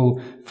becoming full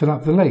fill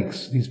up the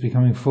lakes. These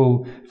becoming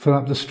full fill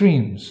up the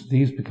streams.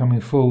 These becoming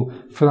full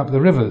fill up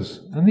the rivers.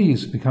 And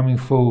these becoming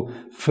full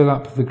fill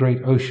up the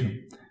great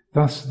ocean.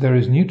 Thus there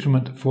is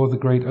nutriment for the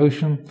great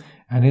ocean,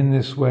 and in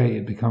this way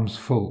it becomes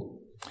full.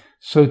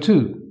 So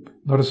too,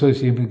 not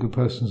associated with good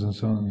persons, and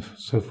so on and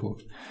so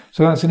forth.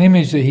 So that's an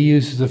image that he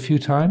uses a few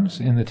times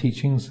in the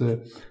teachings,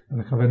 the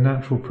kind of a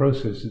natural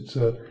process.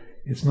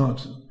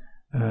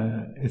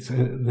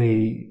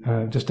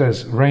 Just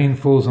as rain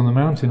falls on the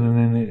mountain and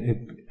then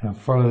it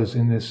follows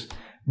in this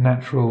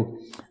natural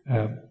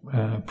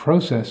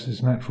process,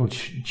 this natural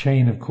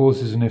chain of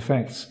causes and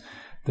effects,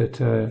 that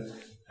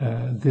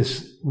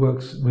this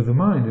works with the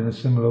mind in a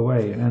similar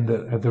way, and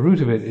at the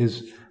root of it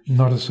is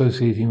not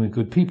associating with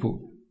good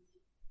people.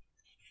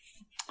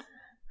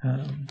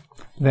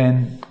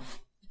 Then,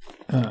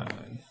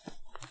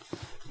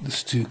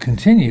 just to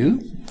continue,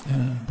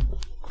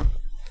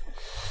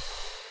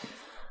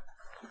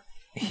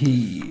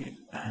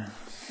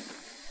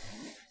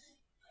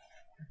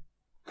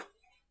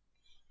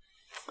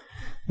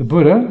 the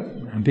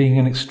Buddha, being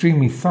an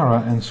extremely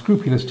thorough and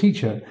scrupulous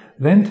teacher,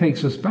 then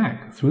takes us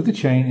back through the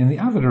chain in the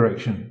other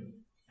direction,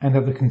 and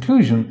at the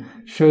conclusion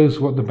shows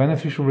what the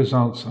beneficial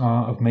results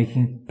are of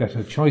making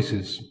better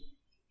choices.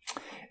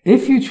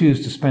 If you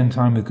choose to spend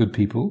time with good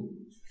people,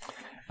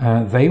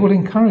 they will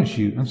encourage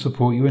you and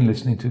support you in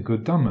listening to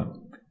good Dhamma,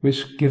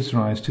 which gives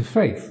rise to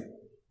faith,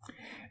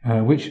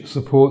 which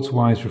supports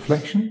wise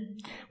reflection,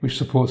 which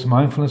supports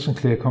mindfulness and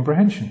clear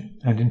comprehension,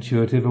 and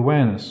intuitive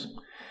awareness,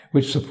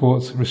 which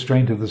supports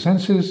restraint of the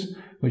senses,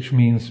 which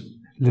means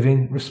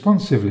living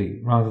responsively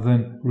rather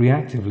than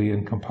reactively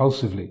and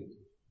compulsively.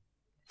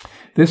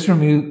 This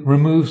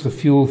removes the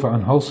fuel for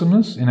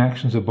unwholesomeness in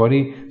actions of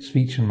body,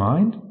 speech and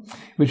mind,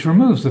 which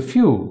removes the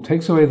fuel,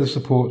 takes away the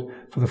support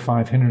for the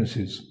five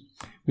hindrances,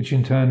 which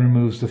in turn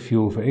removes the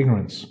fuel for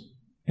ignorance.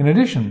 In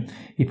addition,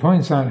 he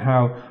points out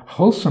how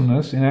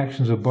wholesomeness in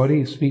actions of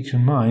body, speech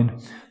and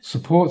mind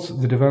supports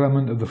the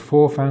development of the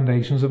four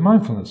foundations of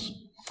mindfulness.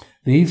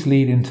 These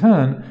lead in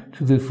turn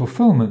to the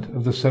fulfillment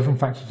of the seven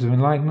factors of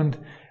enlightenment,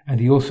 and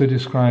he also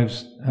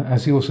describes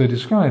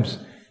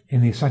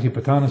in the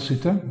Satipatthana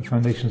Sutta, the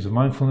foundations of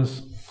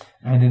mindfulness,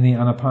 and in the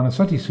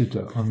Anapanasati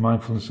Sutta on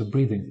mindfulness of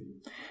breathing.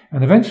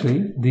 And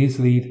eventually, these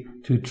lead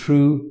to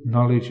true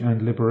knowledge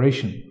and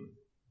liberation.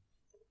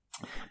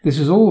 This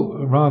is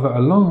all rather a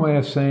long way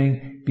of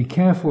saying, be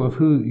careful of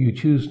who you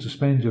choose to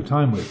spend your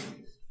time with.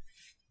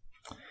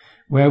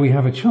 Where we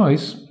have a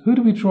choice, who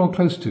do we draw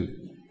close to?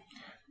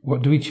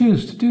 What do we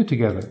choose to do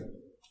together?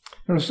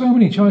 There are so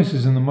many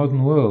choices in the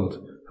modern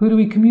world. Who do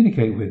we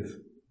communicate with?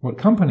 What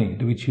company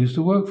do we choose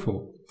to work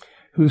for?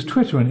 Whose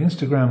Twitter and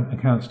Instagram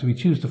accounts do we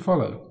choose to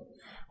follow?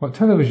 What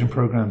television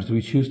programs do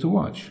we choose to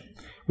watch?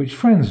 Which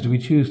friends do we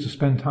choose to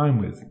spend time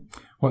with?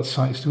 What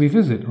sites do we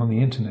visit on the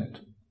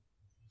internet?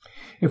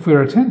 If we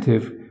are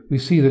attentive, we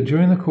see that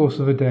during the course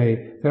of a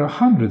day, there are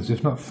hundreds,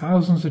 if not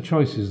thousands, of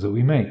choices that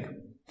we make.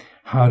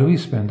 How do we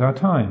spend our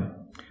time?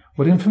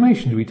 What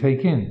information do we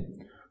take in?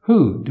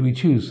 Who do we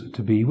choose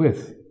to be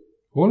with?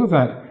 All of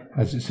that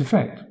has its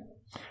effect.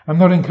 I'm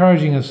not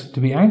encouraging us to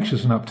be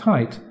anxious and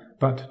uptight,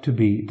 but to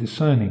be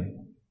discerning.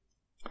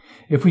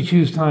 If we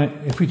choose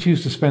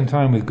to spend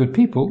time with good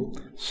people,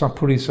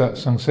 Sappurisa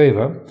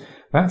Sangseva,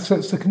 that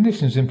sets the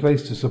conditions in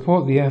place to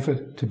support the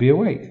effort to be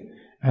awake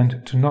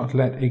and to not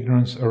let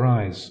ignorance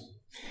arise.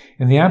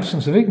 In the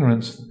absence of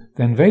ignorance,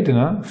 then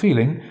Vedana,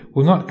 feeling,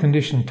 will not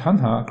condition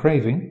tanha,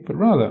 craving, but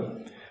rather,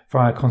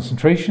 via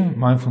concentration,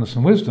 mindfulness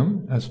and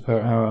wisdom, as per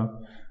our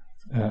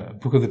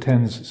Book of the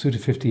Tens, Sutta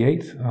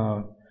 58,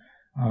 our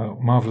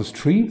marvelous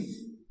tree,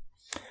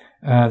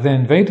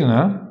 then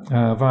Vedana,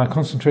 via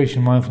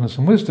concentration, mindfulness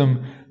and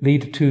wisdom,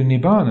 lead to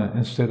Nibbana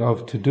instead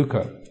of to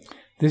dukkha.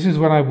 This is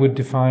what I would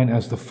define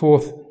as the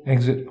fourth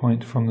exit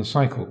point from the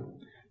cycle,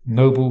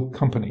 noble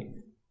company.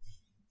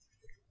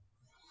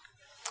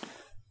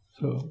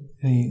 So,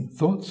 any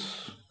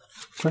thoughts,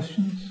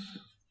 questions?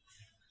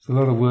 It's a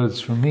lot of words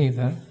from me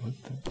there.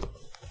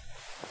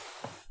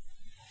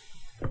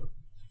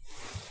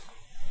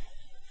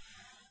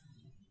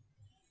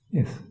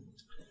 Yes.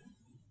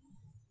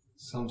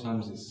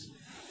 Sometimes it's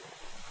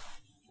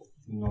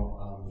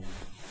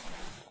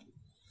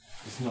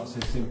not so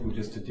simple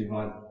just to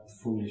divide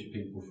foolish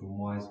people from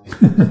wise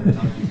people.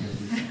 Sometimes you can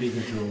be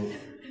speaking to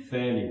a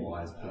fairly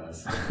wise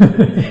person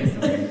and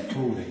something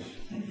foolish.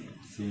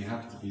 So you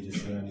have to be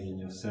discerning in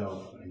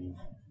yourself and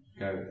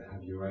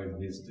have your own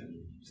wisdom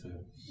to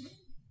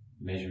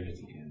measure it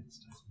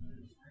against.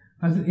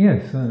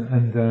 Yes,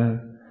 and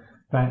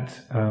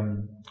that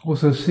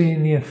also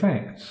seeing the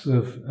effects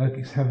of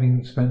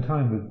having spent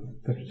time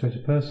with such a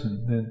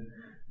person, then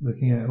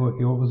looking at,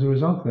 okay, what was the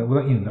result of that?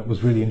 Well, that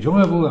was really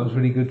enjoyable, that was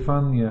really good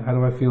fun, how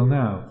do I feel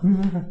now?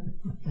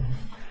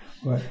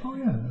 Right, oh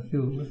yeah, I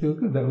feel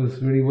good, that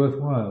was really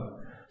worthwhile.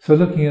 So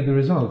looking at the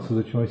results of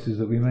the choices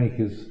that we make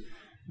is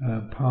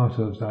part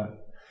of that,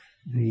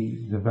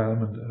 the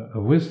development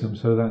of wisdom,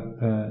 so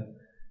that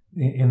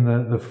in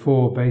the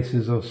four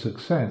bases of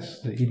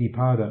success, the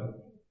Iddhipada,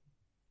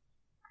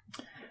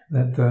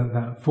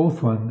 that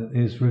fourth one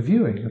is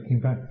reviewing, looking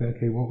back,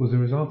 okay, what was the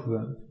result of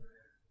that?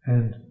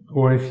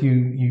 Or if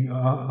you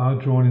are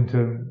drawn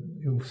into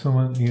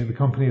someone, the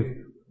company of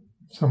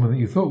someone that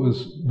you thought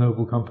was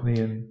noble company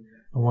and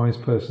a wise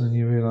person, and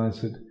you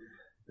realise that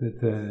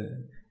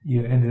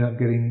you ended up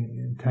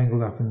getting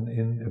tangled up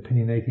in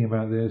opinionating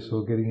about this,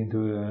 or getting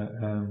into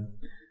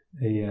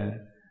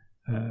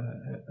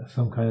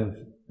some kind of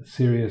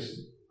serious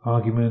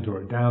argument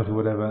or a doubt or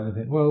whatever, and I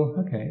think, well,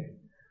 okay,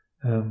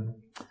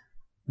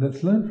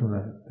 let's learn from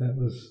that. That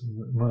was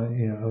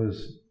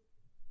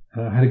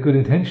I had a good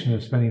intention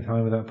of spending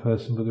time with that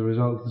person, but the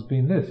result has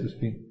been this. It's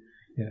been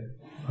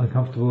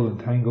uncomfortable and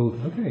tangled.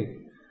 Okay,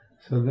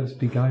 so let's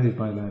be guided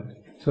by that,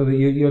 so that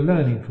you're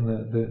learning from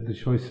the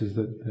choices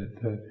that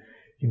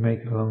you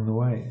make along the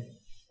way.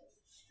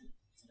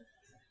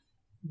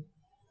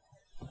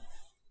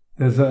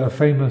 There's a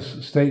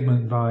famous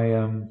statement by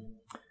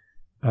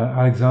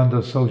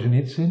Alexander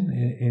Solzhenitsyn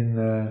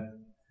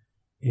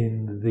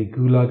in the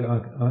Gulag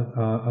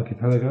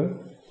Archipelago,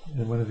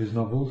 in one of his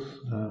novels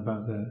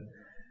about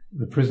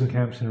the prison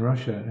camps in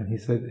Russia, and he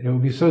said it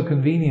would be so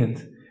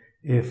convenient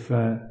if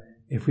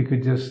we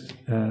could just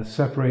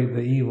separate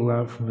the evil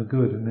out from the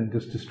good, and then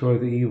just destroy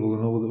the evil,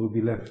 and all that would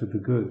be left with the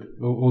good,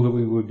 or all that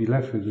we would be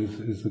left with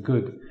is the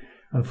good.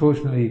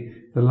 Unfortunately,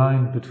 the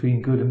line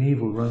between good and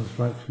evil runs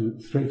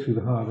straight through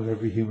the heart of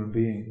every human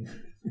being.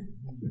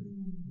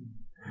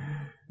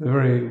 A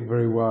very,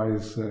 very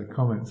wise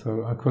comment.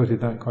 So I quoted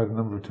that quite a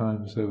number of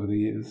times over the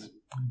years.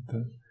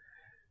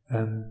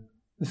 And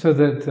so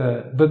that,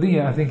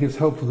 I think it's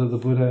helpful that the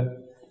Buddha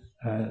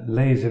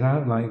lays it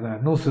out like that,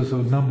 and also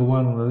sort of number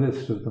one on the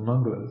list of the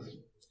Mangalas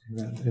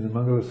in the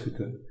Mangala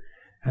Sutta.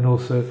 And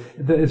also,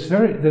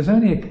 there's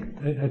only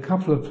a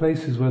couple of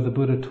places where the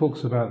Buddha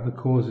talks about the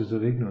causes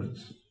of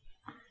ignorance.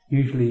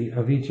 Usually,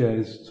 avijja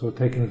is sort of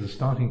taken as a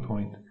starting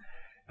point.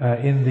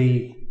 In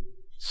the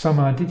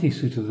Sammaditthi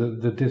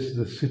Sutta, the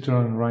Sutta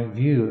on right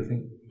view, I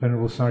think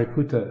Venerable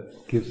Sariputta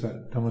gives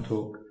that Dhamma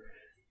talk,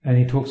 and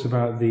he talks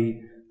about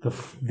the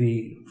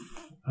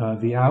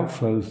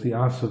outflows, the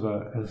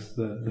asava, as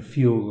the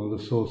fuel or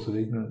the source of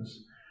ignorance.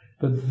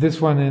 But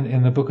this one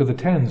in the Book of the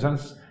Tens,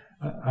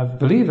 I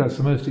believe that's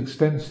the most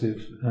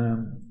extensive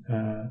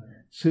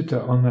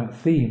sutta on that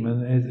theme,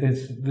 and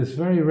it's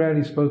very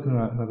rarely spoken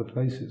about in other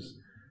places.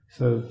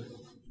 So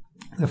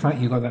the fact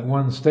you've got that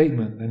one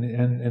statement,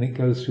 and it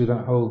goes through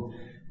that whole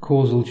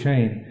causal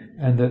chain,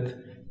 and that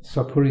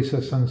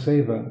Sapurisa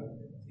Sangseva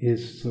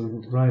is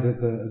sort of right at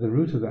the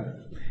root of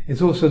that.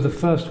 It's also the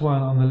first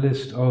one on the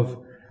list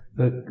of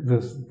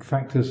the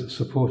factors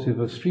supportive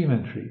of stream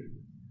entry.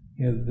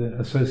 The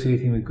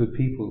associating with good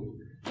people,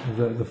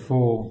 the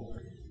four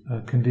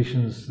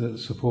conditions that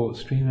support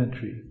stream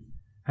entry.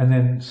 And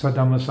then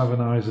Saddhamma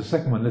Savanara is the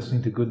second one,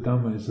 listening to good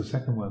Dhamma is the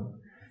second one.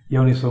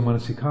 Yoniso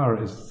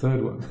Manasikara is the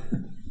third one.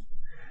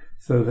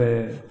 So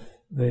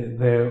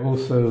they're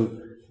also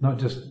not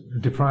just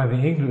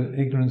depriving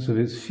ignorance of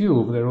its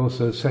fuel, but they're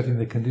also setting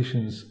the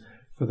conditions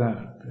for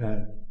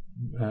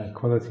that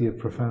quality of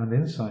profound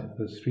insight,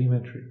 the stream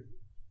entry.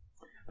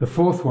 The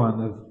fourth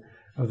one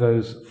of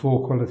those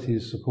four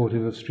qualities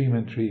supportive of stream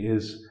entry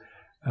is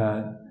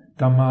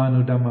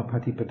Dhammanudhamma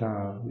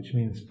Patipada, which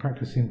means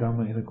practicing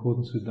Dhamma in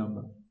accordance with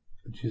Dhamma,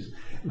 which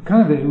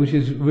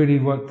is really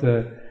what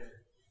the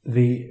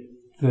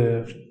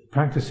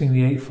practicing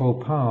the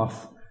Eightfold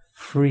Path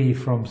free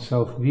from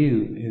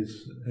self-view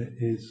is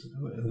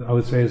I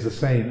would say is the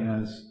same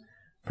as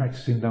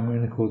practicing Dhamma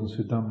in accordance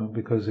with Dhamma,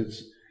 because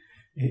it's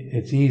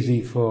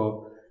easy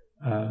for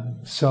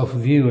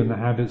self-view and the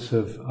habits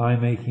of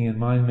eye-making and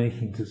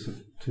mind-making to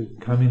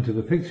come into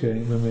the picture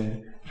when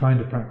we're trying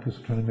to practice,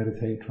 trying to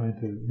meditate, trying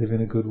to live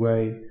in a good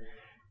way.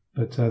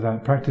 But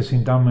that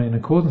practicing Dhamma in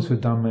accordance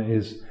with Dhamma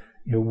is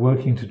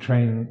working to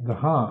train the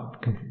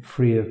heart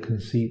free of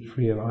conceit,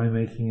 free of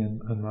eye-making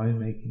and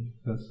mind-making.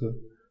 That's the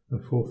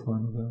fourth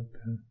one of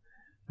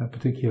that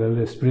particular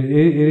list. But it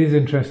is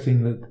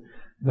interesting that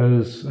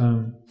those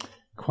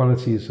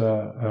qualities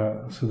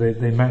are so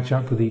they match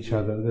up with each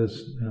other.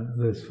 There's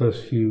those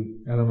first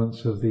few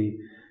elements of the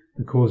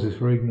causes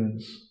for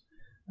ignorance,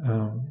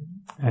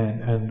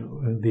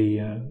 and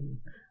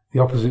the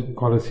opposite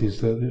qualities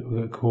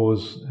that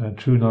cause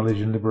true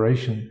knowledge and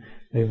liberation.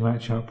 They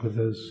match up with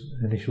those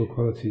initial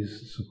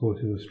qualities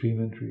supportive of stream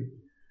entry,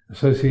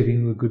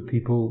 associating with good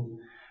people,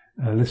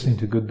 listening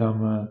to good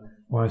Dhamma,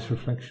 wise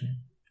reflection.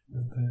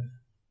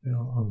 They're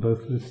on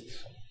both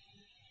lists.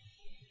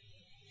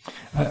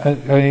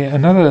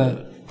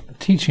 Another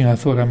teaching I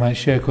thought I might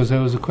share, because there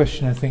was a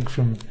question I think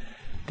from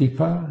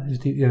Deepa. It's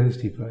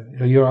Deepa.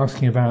 You're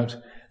asking about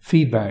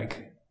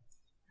feedback.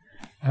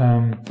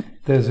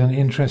 There's an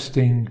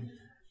interesting,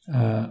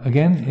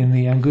 again, in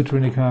the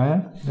Anguttara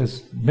Nikaya,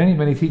 there's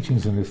many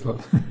teachings in this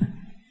lot.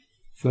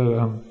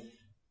 So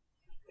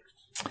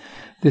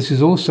this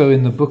is also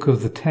in the Book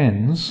of the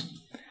Tens,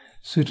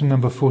 Sutta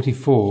number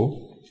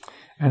 44,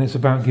 and it's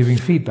about giving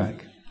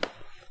feedback.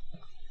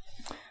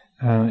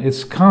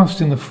 It's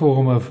cast in the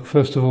form of,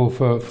 first of all,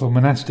 for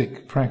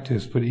monastic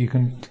practice, but you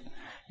can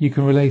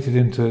relate it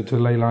into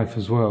lay life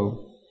as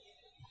well.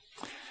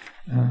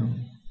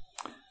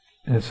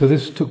 So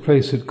this took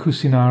place at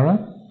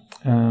Kusinara,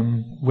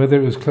 whether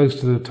it was close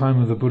to the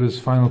time of the Buddha's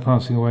final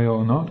passing away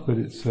or not, but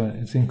it's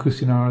in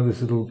Kusinara,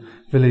 this little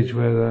village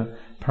where the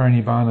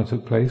Parinibbana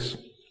took place.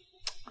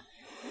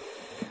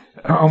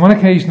 On one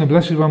occasion, the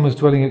Blessed One was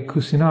dwelling at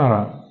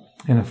Kusinara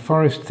in a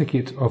forest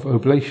thicket of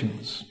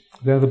oblations.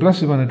 There the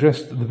Blessed One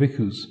addressed the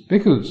bhikkhus.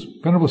 "Bhikkhus,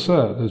 Venerable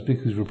Sir," those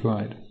bhikkhus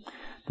replied.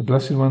 The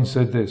Blessed One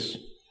said this: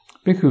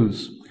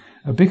 "Bhikkhus,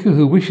 a bhikkhu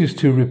who wishes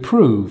to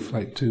reprove,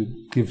 like to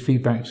give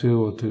feedback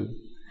to, or to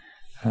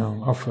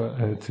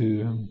offer,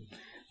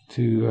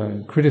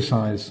 to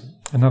criticize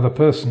another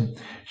person,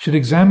 should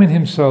examine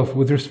himself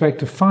with respect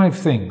to 5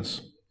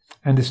 things,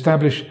 and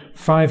establish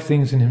 5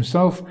 things in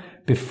himself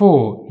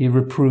before he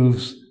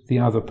reproves the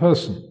other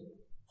person."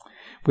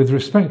 With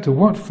respect to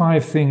what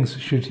 5 things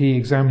should he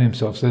examine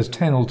himself? So there's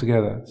 10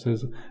 altogether. So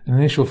there's an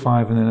initial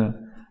 5 and then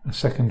a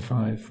second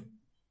 5.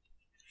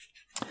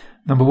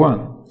 Number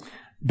 1,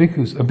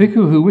 bhikkhus. A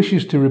bhikkhu who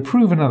wishes to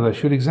reprove another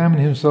should examine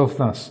himself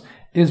thus: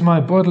 is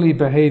my bodily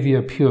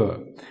behavior pure?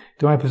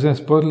 Do I possess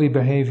bodily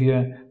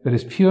behavior that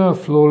is pure,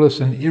 flawless,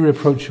 and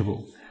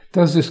irreproachable?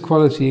 Does this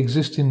quality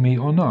exist in me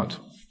or not?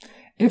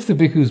 If the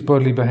bhikkhu's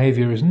bodily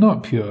behavior is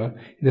not pure,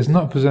 he does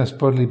not possess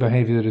bodily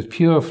behavior that is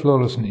pure,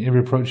 flawless, and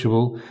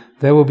irreproachable,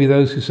 there will be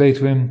those who say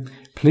to him,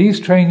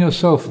 "Please train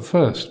yourself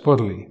first,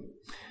 bodily."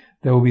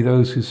 There will be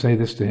those who say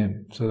this to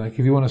him. So like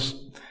if you want to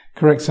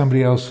correct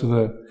somebody else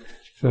for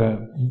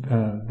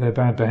their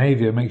bad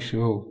behavior, make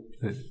sure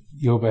that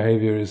your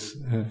behavior is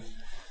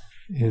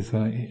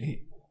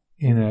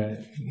in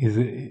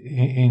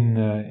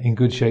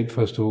good shape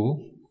first of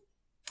all.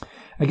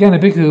 Again, a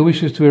bhikkhu who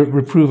wishes to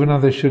reprove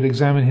another should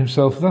examine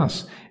himself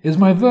thus: is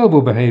my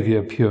verbal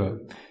behavior pure?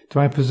 Do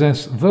I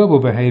possess verbal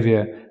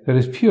behavior that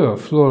is pure,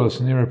 flawless,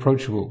 and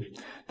irreproachable?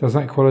 Does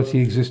that quality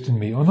exist in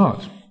me or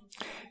not?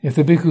 If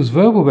the bhikkhu's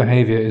verbal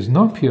behavior is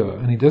not pure,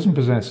 and he doesn't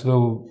possess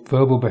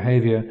verbal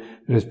behavior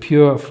that is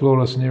pure,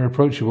 flawless, and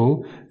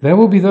irreproachable, there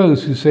will be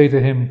those who say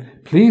to him,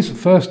 "Please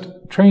first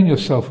train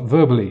yourself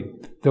verbally."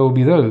 There will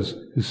be those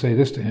who say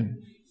this to him.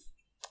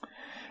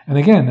 And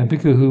again, a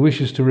bhikkhu who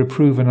wishes to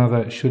reprove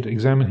another should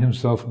examine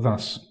himself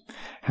thus: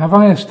 Have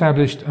I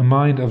established a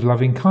mind of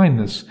loving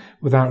kindness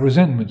without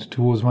resentment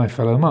towards my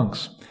fellow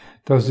monks?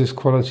 Does this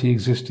quality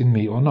exist in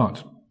me or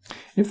not?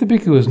 If the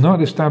bhikkhu has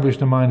not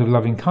established a mind of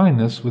loving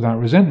kindness without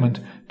resentment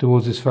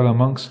towards his fellow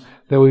monks,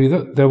 there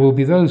will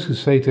be those who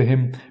say to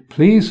him,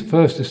 please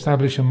first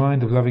establish a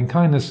mind of loving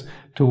kindness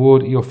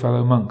toward your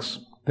fellow monks.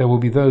 There will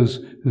be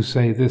those who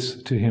say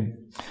this to him.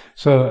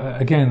 So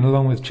again,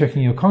 along with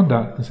checking your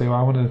conduct and say, well,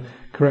 I want to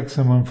correct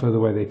someone for the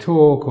way they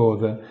talk or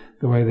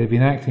the way they've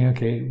been acting.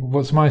 Okay,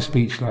 what's my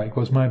speech like?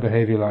 What's my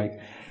behavior like?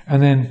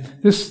 And then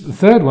this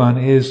third one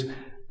is,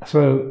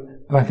 so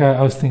like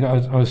I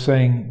was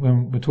saying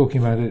when we're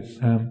talking about it,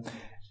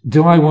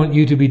 do I want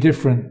you to be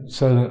different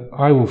so that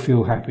I will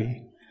feel happy?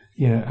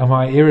 You know, am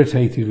I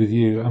irritated with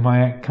you? Am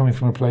I coming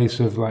from a place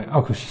of like,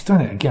 oh, because she's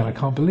done it again, I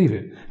can't believe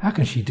it. How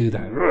can she do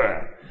that?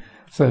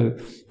 So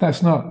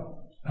that's not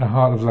a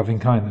heart of loving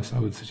kindness, I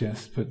would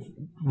suggest, but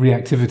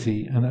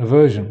reactivity and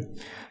aversion.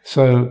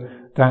 So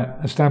that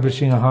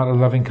establishing a heart of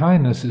loving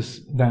kindness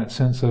is that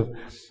sense of,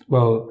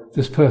 well,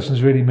 this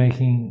person's really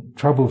making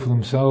trouble for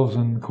themselves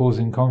and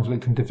causing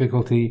conflict and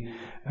difficulty.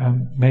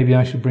 Maybe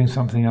I should bring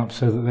something up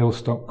so that they'll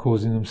stop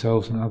causing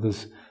themselves and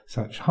others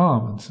such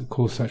harm and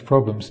cause such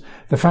problems.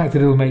 The fact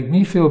that it'll make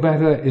me feel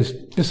better is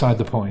beside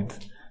the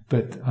point.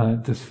 But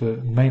just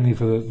mainly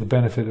for the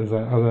benefit of the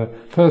other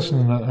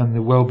person and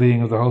the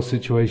well-being of the whole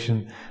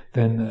situation,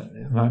 then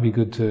it might be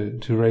good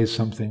to raise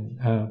something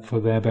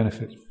for their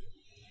benefit.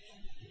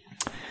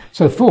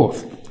 So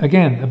fourth,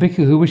 again, a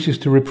bhikkhu who wishes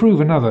to reprove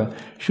another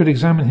should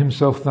examine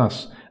himself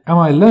thus. Am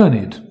I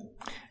learned?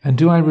 And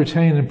do I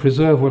retain and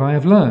preserve what I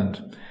have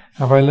learned?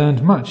 Have I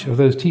learned much of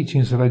those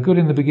teachings that are good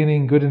in the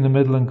beginning, good in the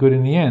middle, and good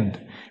in the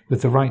end,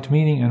 with the right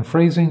meaning and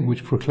phrasing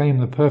which proclaim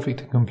the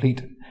perfect and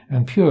complete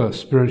and pure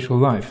spiritual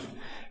life?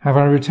 Have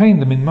I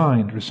retained them in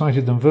mind,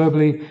 recited them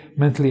verbally,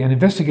 mentally, and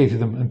investigated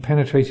them and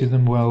penetrated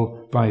them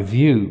well by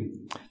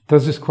view?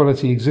 Does this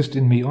quality exist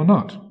in me or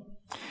not?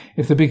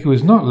 If the bhikkhu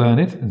is not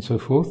learned, and so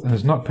forth, and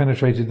has not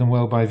penetrated them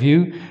well by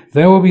view,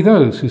 there will be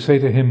those who say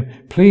to him,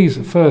 please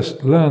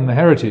first learn the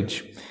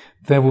heritage.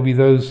 There will be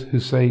those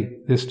who say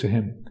this to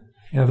him.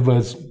 In other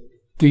words,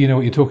 do you know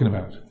what you're talking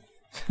about?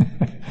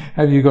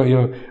 Have you got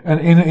your,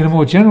 and in a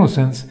more general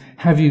sense,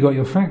 have you got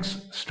your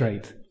facts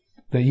straight?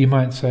 That you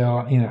might say,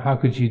 oh, you know, how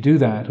could you do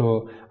that?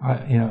 Or,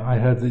 I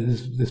heard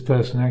that this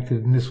person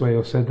acted in this way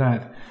or said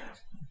that.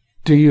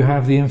 Do you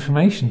have the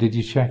information? Did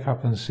you check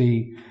up and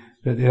see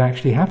that it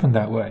actually happened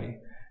that way?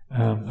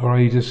 Or are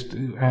you just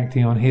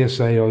acting on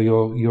hearsay or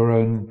your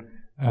own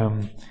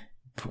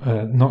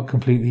not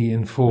completely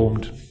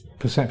informed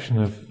perception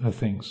of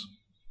things?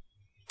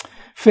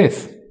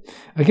 Fifth,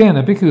 again,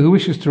 a bhikkhu who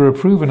wishes to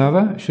reprove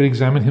another should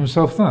examine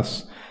himself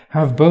thus.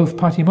 Have both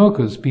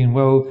patimokkha's been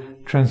well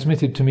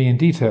transmitted to me in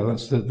detail?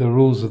 That's the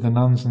rules of the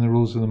nuns and the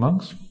rules of the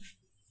monks.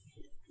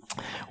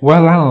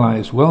 Well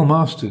analyzed, well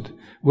mastered,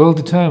 well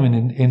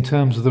determined in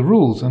terms of the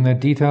rules and their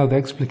detailed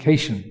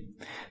explication.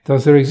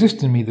 Does there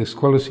exist in me this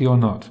quality or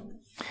not?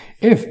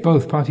 If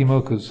both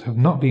patimokkha's have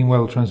not been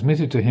well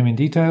transmitted to him in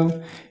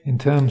detail, in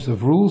terms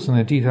of rules and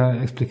their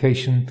detailed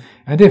explication,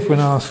 and if when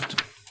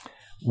asked,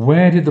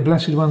 where did the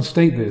Blessed One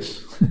state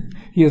this?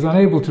 He is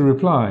unable to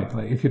reply.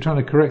 Like if you're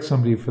trying to correct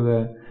somebody for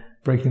their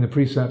breaking the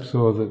precepts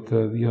or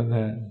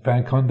their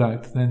bad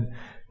conduct, then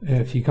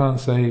if you can't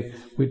say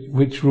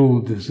which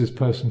rule does this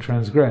person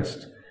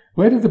transgressed,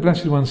 where did the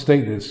Blessed One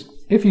state this?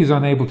 If he is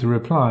unable to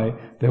reply,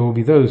 there will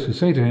be those who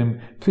say to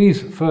him,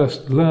 please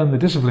first learn the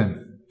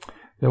discipline.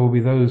 There will be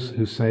those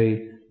who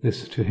say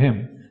this to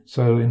him.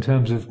 So in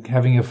terms of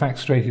having your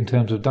facts straight in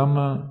terms of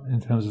Dhamma,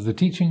 in terms of the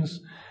teachings,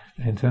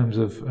 in terms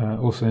of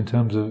also in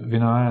terms of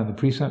Vinaya and the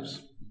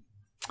precepts.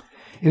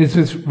 It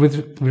is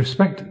with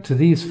respect to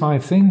these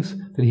 5 things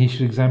that he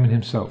should examine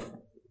himself.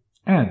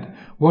 And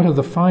what are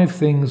the 5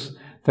 things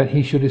that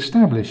he should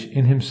establish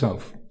in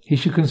himself? He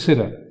should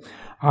consider,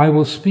 I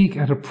will speak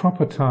at a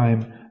proper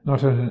time,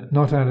 not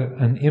at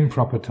an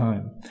improper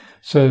time.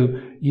 So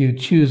you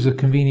choose a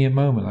convenient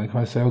moment. Like if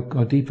I say, oh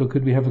Deepa,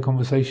 could we have a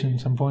conversation at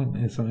some point?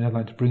 It's something I'd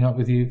like to bring up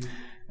with you.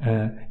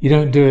 You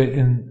don't do it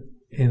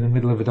in the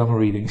middle of a Dhamma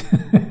reading.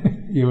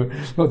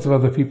 Lots of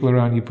other people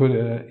around. You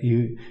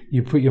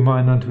put your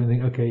mind onto it and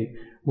think, okay,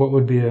 what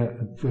would be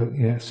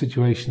a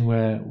situation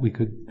where we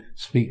could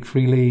speak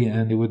freely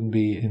and it wouldn't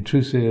be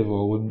intrusive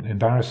or wouldn't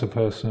embarrass a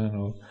person,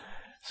 or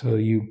so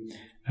you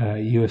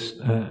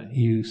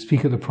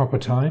speak at the proper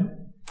time.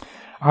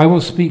 I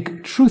will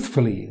speak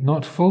truthfully,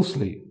 not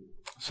falsely,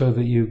 so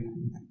that you're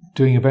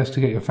doing your best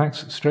to get your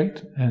facts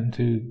straight and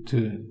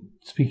to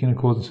speak in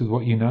accordance with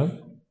what you know.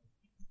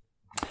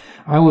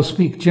 I will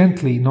speak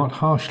gently, not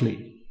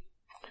harshly.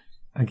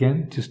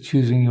 Again, just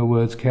choosing your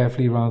words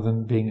carefully rather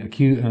than being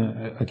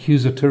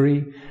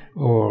accusatory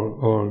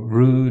or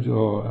rude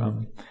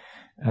or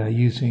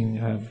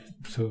using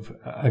sort of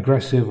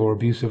aggressive or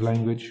abusive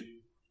language.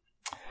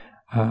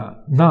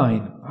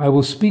 9. I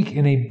will speak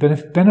in a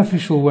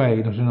beneficial way,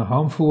 not in a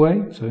harmful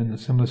way, so in a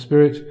similar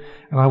spirit,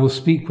 and I will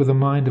speak with a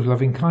mind of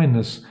loving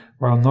kindness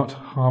while not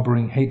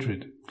harbouring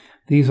hatred.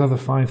 These are the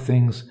 5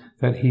 things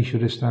that he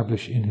should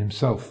establish in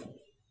himself.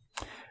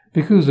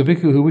 Bhikkhus, a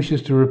bhikkhu who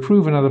wishes to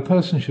reprove another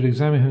person should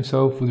examine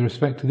himself with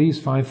respect to these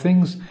 5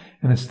 things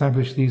and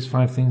establish these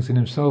 5 things in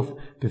himself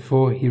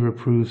before he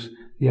reproves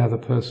the other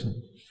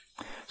person.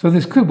 So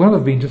this could well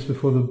have been just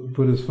before the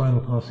Buddha's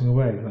final passing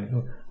away. Like,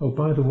 oh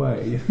by the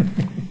way,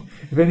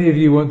 if any of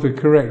you want to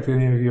correct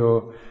any of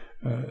your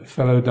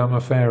fellow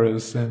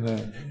Dhammafarers,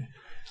 then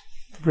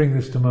bring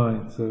this to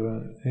mind.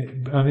 So,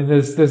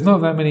 there's not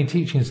that many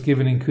teachings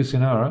given in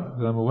Kusinara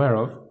that I'm aware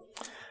of,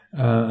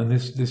 and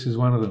this is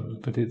one of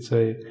them. But it's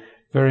a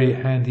very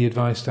handy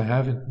advice to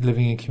have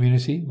living in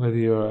community, whether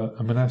you're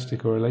a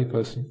monastic or a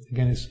layperson.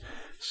 Again, it's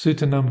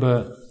Sutta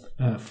number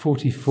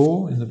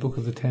 44 in the Book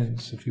of the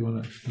Tens, if you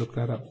want to look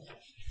that up.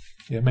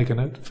 Yeah, make a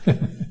note.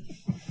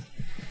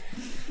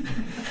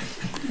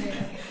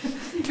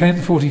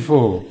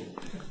 1044.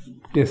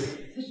 Yes.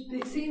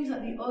 It seems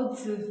like the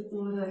odds of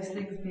all of those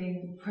things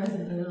being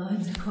present in the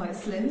lines are quite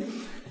slim.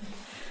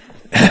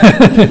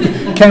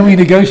 Can we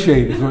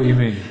negotiate, is what you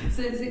mean?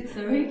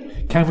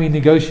 Sorry? Can we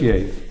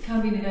negotiate?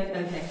 Can we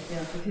negotiate? Okay,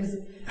 yeah, because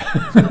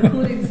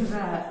according to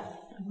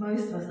that,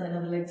 most of us don't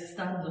have a leg to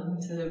stand on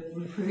to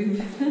reprove.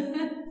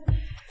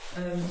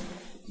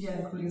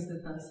 According to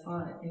the first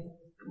 5, if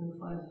all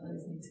 5 of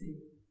those need to,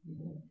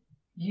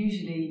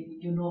 usually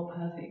you're not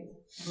perfect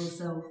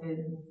yourself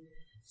in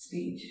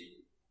speech.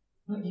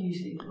 Not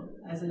usually, but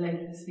as a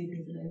speaking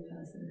as a lay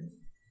person,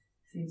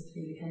 seems to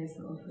be the case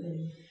that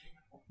often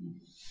you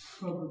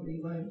probably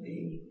won't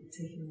be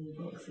ticking all the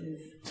boxes.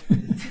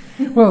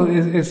 Well,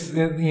 it's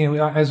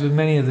as with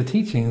many of the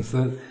teachings,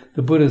 the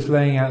Buddha's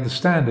laying out the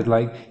standard,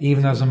 like,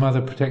 even as a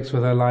mother protects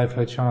with her life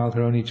her child,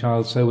 her only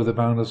child, so with a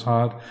boundless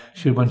heart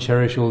should one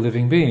cherish all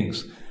living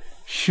beings.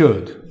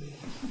 Should.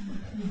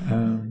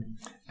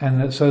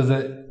 So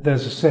that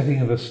there's a setting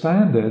of a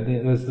standard,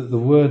 the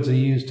words are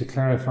used to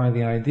clarify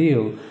the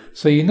ideal,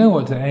 so you know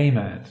what to aim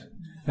at.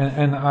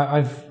 And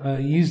I've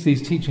used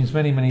these teachings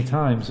many, many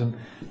times, and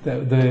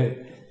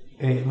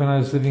when I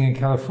was living in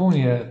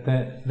California,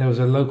 there was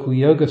a local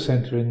yoga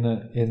center in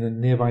the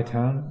nearby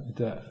town.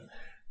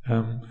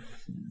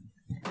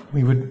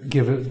 We would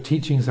give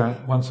teachings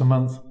out once a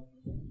month,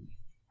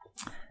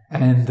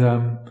 and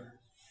one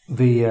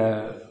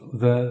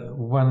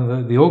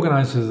of the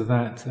organizers of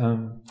that,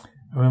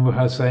 I remember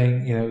her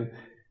saying,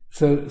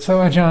 so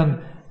Ajahn,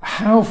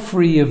 how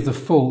free of the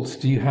fault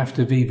do you have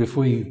to be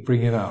before you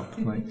bring it up?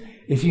 Like,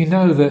 if you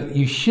know that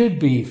you should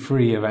be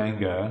free of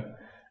anger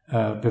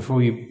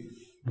before you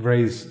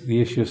raise the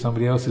issue of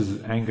somebody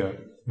else's anger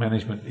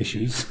management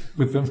issues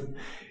with them,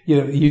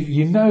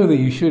 you know that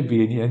you should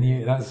be,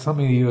 and that's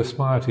something that you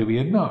aspire to, but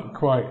you're not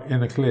quite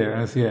in the clear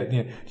as yet.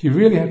 You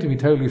really have to be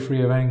totally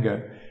free of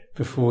anger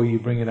before you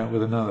bring it up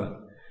with another.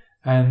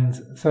 And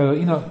so,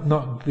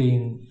 not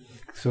being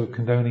sort of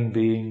condoning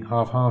being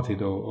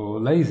half-hearted or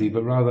lazy,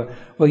 but rather,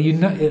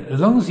 as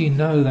long as you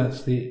know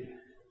that's the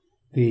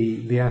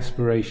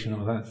aspiration,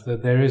 or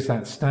that there is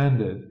that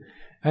standard,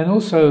 and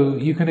also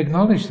you can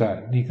acknowledge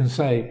that, and you can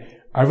say,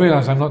 I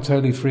realize I'm not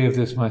totally free of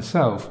this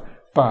myself,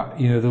 but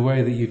the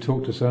way that you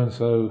talked to so and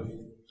so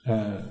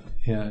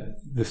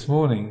this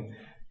morning,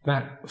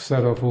 that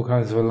set off all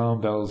kinds of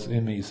alarm bells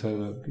in me.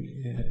 So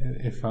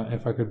if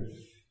I could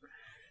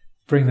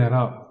bring that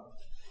up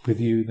with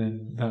you,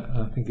 then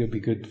I think it would be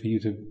good for you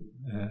to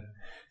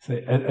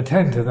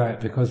attend to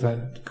that, because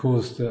that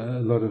caused a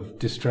lot of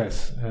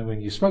distress when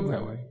you spoke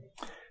that way.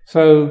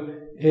 So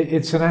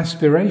it's an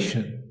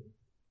aspiration.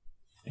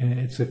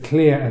 It's a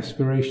clear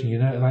aspiration,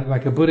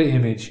 like a Buddha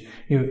image.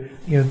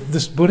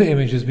 This Buddha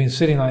image has been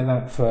sitting like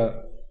that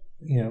for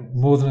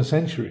more than a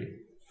century.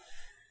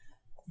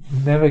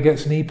 Never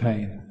gets knee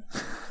pain.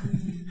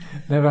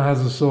 Never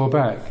has a sore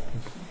back.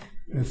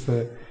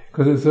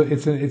 Because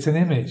it's an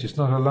image. It's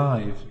not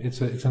alive. It's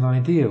an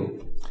ideal.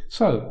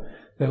 So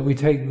that we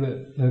take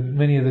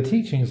many of the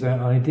teachings,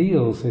 they're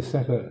ideals. They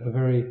set a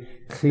very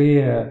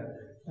clear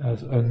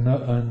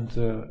and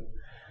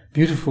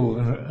beautiful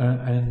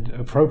and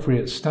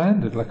appropriate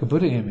standard, like a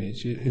Buddha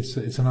image.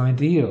 It's an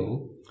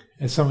ideal.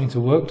 It's something to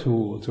work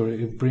towards, or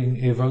it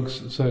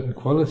evokes certain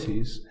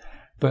qualities.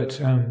 But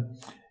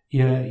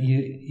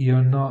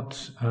you're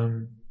not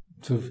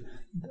sort of.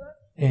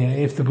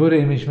 If the Buddha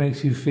image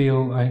makes you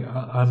feel like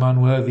I'm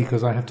unworthy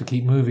because I have to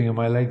keep moving and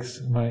my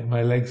legs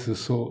are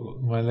sore,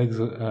 my legs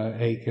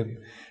ache, and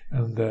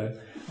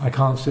I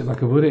can't sit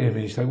like a Buddha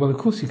image. Like, well, of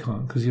course you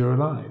can't, because you're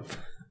alive.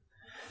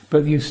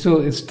 But it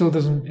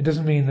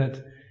doesn't mean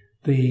that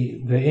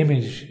the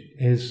image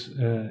is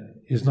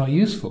not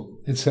useful.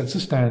 It sets a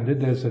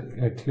standard. There's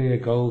a clear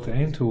goal to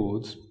aim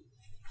towards,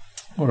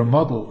 or a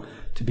model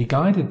to be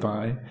guided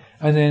by,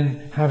 and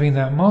then having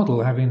that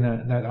model, having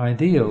that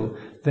ideal,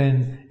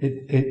 then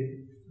it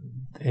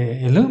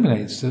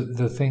illuminates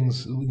the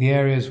things, the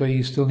areas where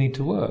you still need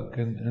to work,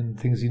 and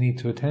things you need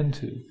to attend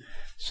to.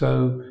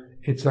 So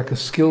it's like a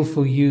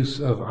skillful use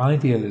of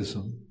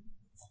idealism.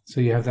 So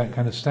you have that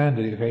kind of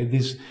standard. Okay,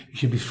 you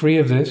should be free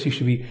of this. You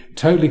should be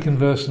totally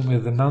conversant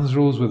with the nuns'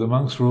 rules, with the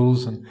monks'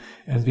 rules, and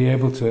be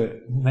able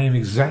to name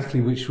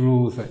exactly which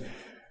rules.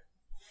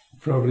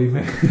 Probably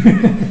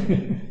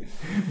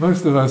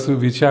most of us will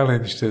be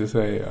challenged to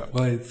say,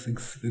 well, it's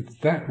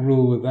that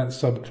rule with that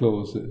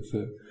subclause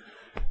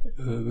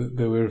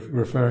that we're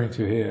referring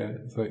to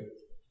here. It's like,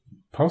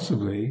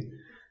 possibly,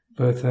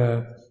 but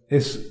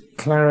it's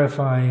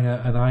clarifying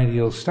an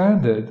ideal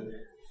standard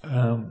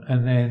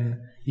and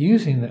then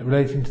using that,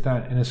 relating to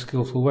that in a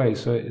skillful way.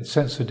 So it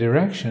sets a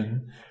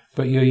direction,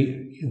 but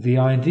the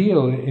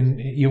ideal,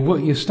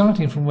 you're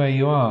starting from where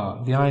you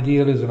are. The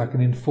ideal is like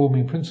an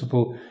informing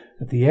principle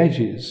at the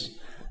edges,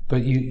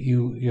 but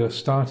you're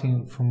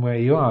starting from where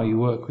you are. You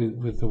work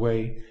with the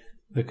way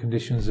the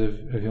conditions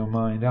of your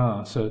mind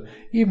are. So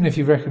even if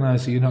you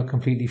recognize that you're not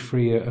completely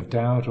free of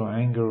doubt or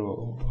anger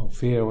or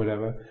fear or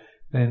whatever,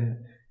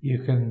 then you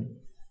can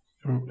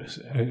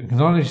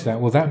acknowledge that.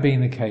 Well, that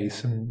being the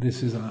case, and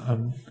this is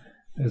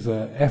there's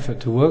an effort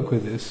to work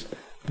with this,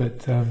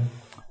 but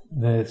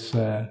there's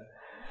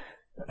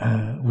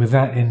with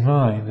that in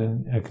mind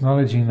and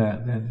acknowledging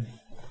that, then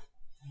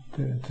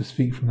to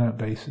speak from that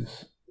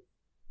basis.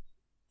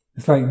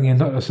 It's like you're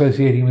not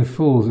associating with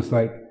fools. It's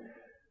like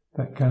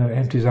that kind of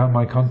empties out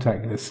my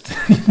contact list.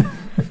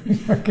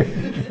 Okay.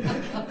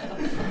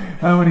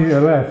 How many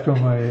are left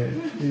on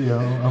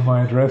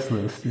my address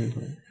list?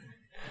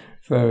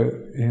 So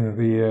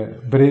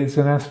but it's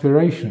an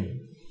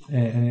aspiration,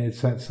 and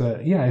it's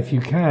if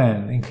you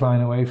can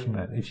incline away from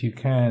that, if you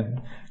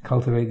can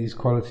cultivate these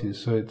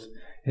qualities, so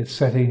it's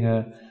setting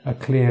a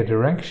clear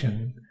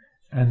direction,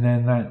 and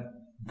then that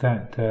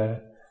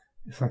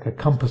it's like a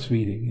compass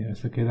reading.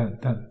 It's okay,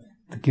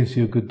 that gives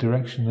you a good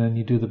direction, then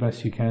you do the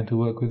best you can to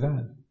work with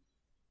that.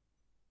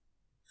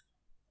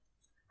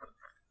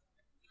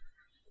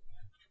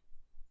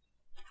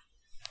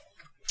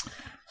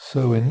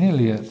 So we're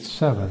nearly at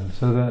 7.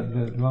 So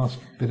the last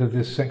bit of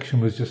this section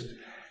was just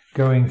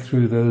going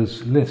through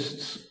those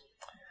lists.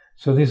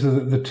 So these are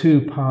the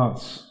two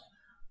parts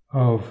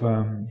of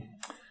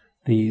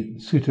the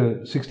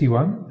Sutta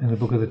 61 in the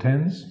Book of the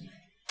Tens.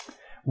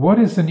 What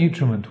is the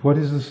nutriment? What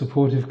is the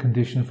supportive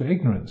condition for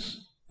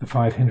ignorance? The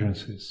 5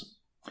 hindrances.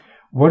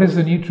 What is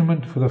the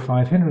nutriment for the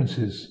 5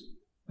 hindrances?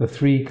 The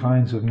 3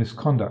 kinds of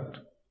misconduct.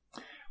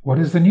 What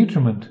is the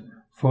nutriment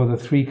for the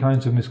 3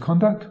 kinds of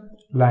misconduct?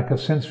 Lack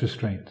of sense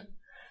restraint.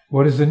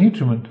 What is the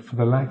nutriment for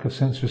the lack of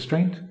sense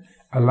restraint?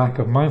 A lack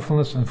of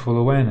mindfulness and full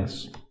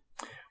awareness.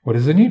 What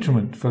is the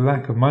nutriment for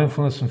lack of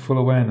mindfulness and full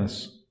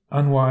awareness?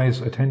 Unwise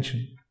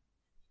attention.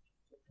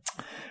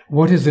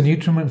 What is the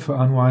nutriment for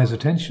unwise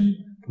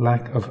attention?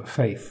 Lack of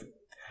faith.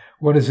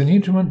 What is the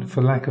nutriment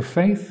for lack of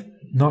faith?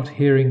 Not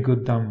hearing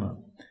good Dhamma.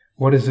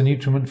 What is the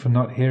nutriment for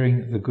not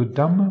hearing the good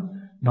Dhamma?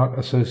 Not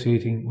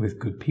associating with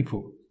good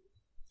people.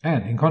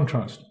 And, in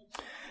contrast,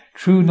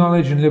 true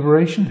knowledge and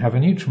liberation have a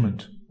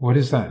nutriment. What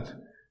is that?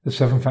 The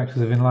 7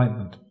 factors of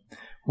enlightenment.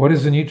 What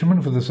is the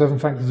nutriment for the 7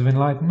 factors of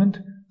enlightenment?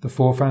 The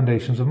 4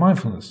 foundations of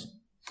mindfulness.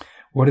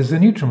 What is the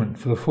nutriment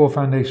for the 4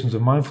 foundations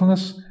of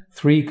mindfulness?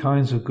 3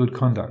 kinds of good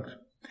conduct.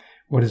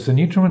 What is the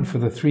nutriment for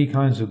the 3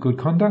 kinds of good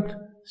conduct?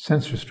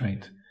 Sense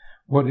restraint.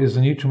 What is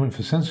the nutriment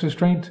for sense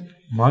restraint?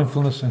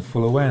 Mindfulness and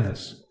full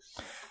awareness.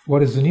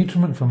 What is the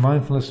nutriment for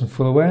mindfulness and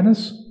full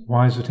awareness?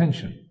 Wise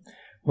attention.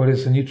 What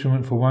is the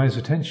nutriment for wise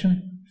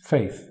attention?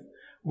 Faith.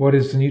 What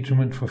is the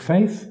nutriment for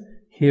faith?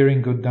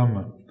 Hearing good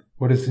Dhamma.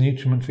 What is the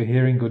nutriment for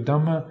hearing good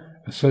Dhamma?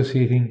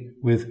 Associating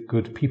with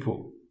good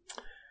people.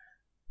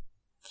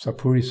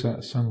 Sapurisa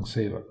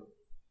Sangseva.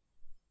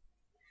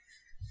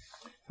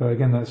 So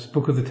again, that's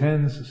Book of the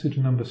Tens, Sutta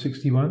number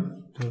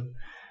 61. So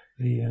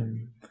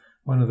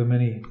one of the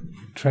many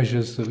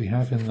treasures that we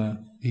have in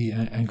the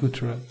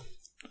Anguttara.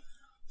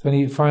 So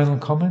any final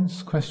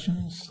comments,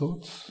 questions,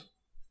 thoughts?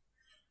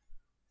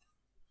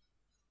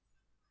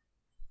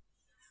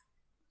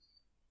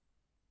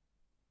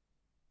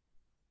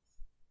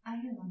 I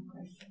have one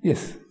question.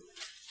 Yes.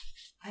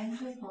 I'm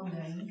just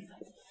wondering,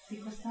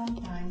 because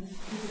sometimes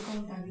with the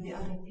contact with the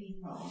other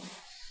people,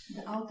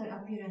 the outer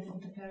appearance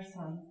of the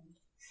person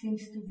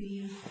seems to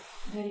be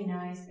very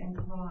nice and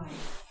polite.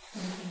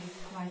 Everything is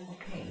quite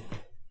okay.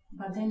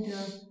 But then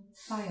the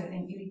fire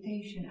and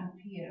irritation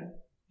appear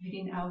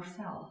within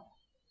ourselves.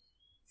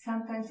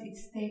 Sometimes it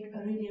takes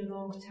a really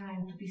long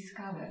time to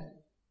discover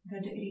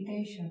where the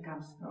irritation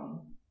comes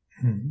from.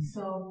 Mm-hmm.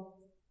 So,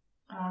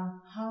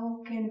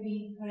 how can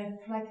we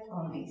reflect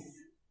on this?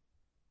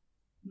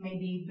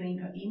 Maybe bring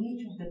an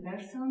image of the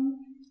person?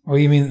 Or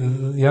you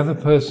mean the other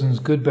person's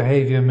good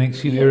behavior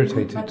makes you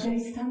irritated? But there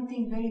is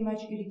something very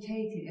much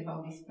irritated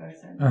about this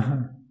person.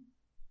 Uh-huh.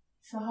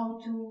 So how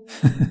to,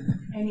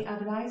 any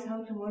advice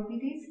how to work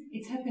with this?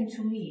 It's happened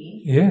to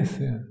me. Yes,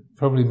 yeah.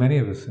 Probably many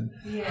of us.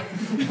 Yes.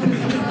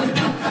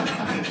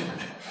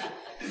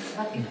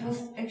 But it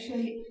was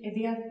actually, at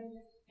the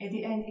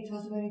end, it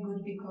was very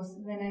good because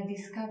when I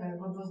discovered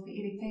what was the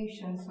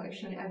irritation, so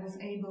actually I was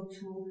able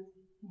to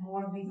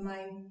work with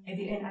at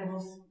the end I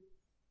was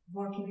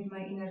working with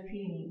my inner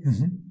feelings.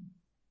 Mm-hmm.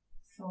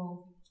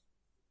 So,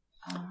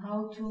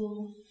 how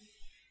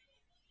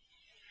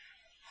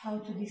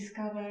to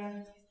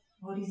discover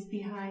what is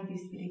behind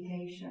this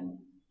irritation?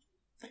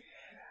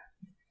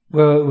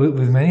 Well,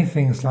 with many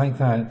things like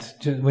that,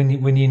 when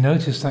you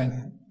notice that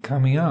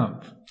coming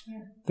up,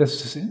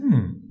 that's just,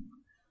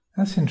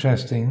 that's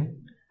interesting.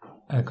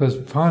 Because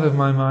part of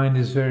my mind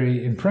is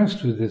very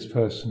impressed with this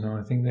person, or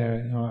I think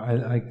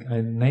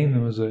I name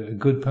them as a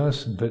good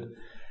person, but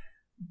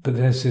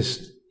there's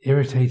this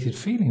irritated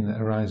feeling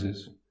that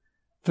arises.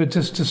 But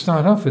just to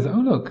start off with, oh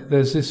look,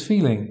 there's this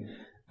feeling,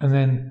 and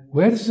then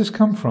where does this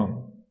come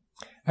from?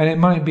 And it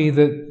might be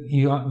that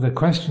the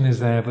question is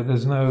there, but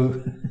there's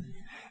no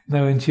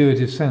no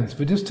intuitive sense.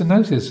 But just to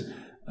notice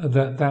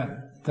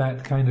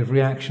that kind of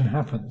reaction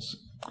happens.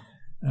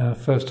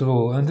 First of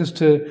all, and just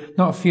to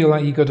not feel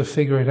like you've got to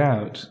figure it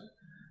out,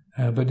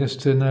 but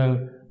just to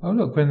know, oh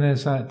look, when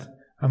there's that,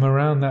 I'm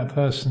around that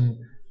person,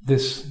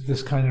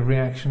 this kind of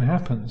reaction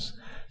happens.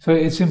 So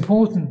it's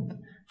important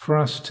for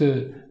us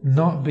to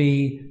not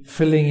be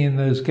filling in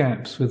those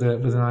gaps with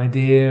an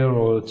idea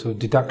or sort of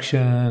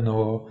deduction,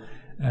 or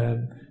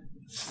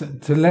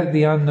to let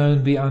the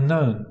unknown be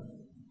unknown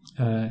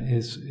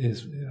is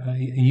a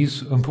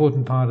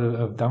important part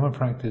of Dhamma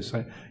practice.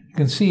 You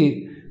can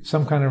see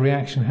some kind of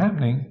reaction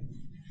happening,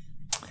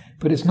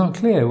 but it's not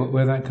clear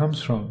where that comes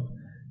from,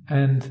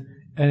 and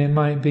it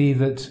might be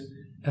that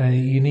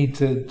you need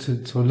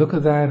to look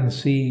at that and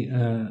see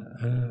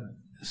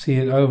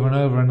it over and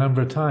over a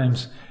number of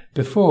times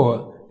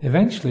before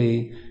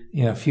eventually,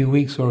 a few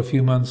weeks or a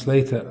few months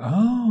later,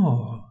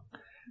 oh,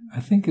 I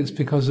think it's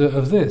because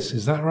of this.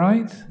 Is that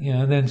right?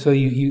 And then so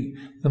the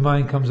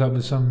mind comes up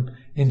with some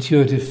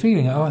intuitive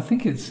feeling. Oh, I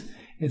think it's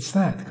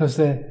that, because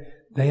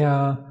they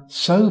are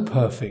so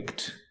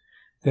perfect.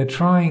 They're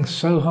trying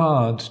so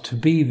hard to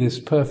be this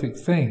perfect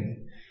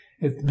thing.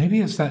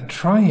 Maybe it's that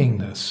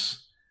tryingness.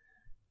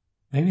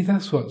 Maybe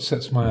that's what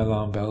sets my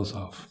alarm bells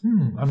off.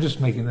 I'm just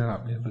making that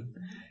up, but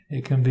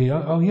it can be,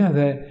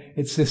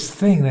 it's this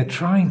thing. They're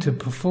trying to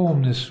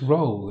perform this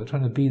role. They're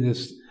trying to be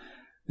this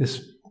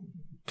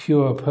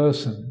pure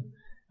person,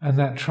 and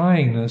that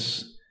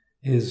tryingness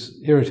is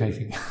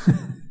irritating.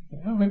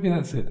 Oh, maybe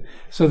that's it.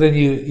 So then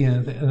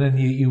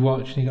you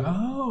watch and you go,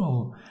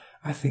 oh,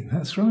 I think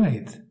that's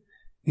right.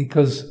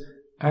 Because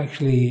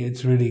actually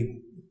it's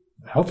really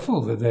helpful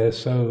that they're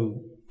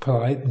so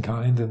polite and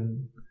kind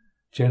and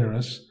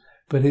generous,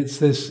 but it's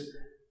this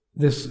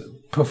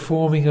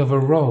performing of a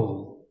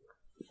role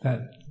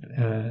that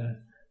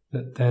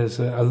there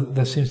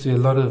seems to be a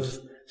lot of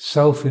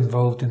self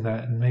involved in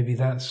that, and maybe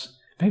that's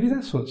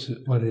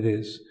what it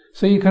is.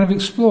 So you kind of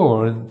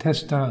explore and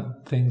test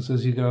out things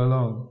as you go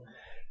along,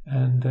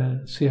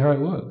 and see how it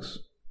works.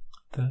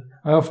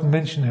 I often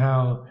mention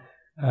how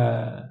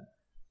right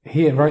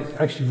here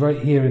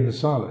in the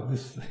sala,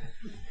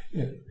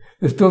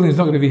 this building is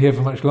not going to be here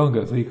for much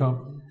longer, so you can't,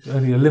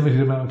 only a limited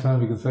amount of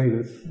time you can say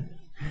this.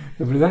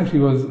 But it actually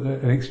was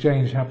an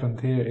exchange happened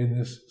here in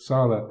this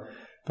sala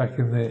back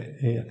in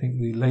I think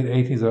the late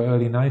 80s or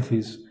early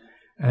 90s.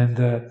 And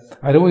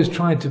I'd always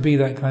tried to be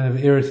that kind of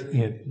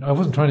I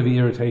wasn't trying to be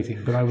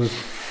irritating, but I was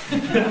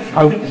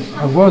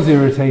I was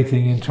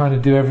irritating in trying to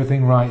do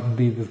everything right and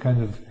be the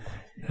kind of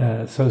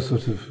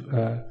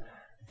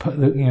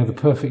the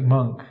perfect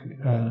monk.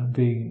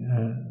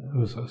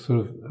 Was sort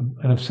of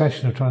an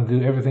obsession of trying to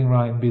do everything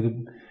right and be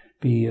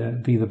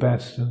the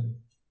best and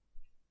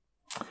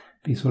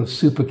be sort of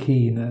super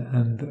keen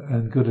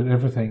and good at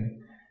everything.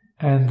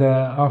 And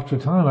after a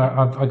time,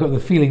 I got the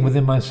feeling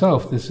within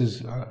myself, this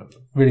is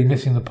really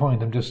missing the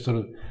point. I'm just sort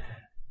of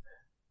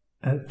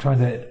trying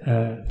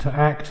to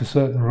act a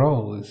certain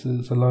role.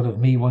 There's a lot of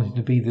me wanting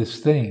to be this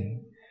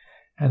thing.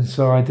 And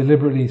so I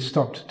deliberately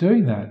stopped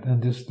doing that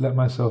and just let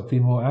myself be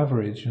more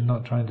average and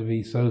not trying to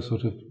be so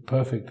sort of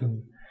perfect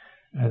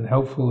and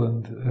helpful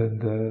and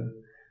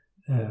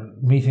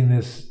meeting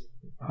this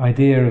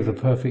idea of the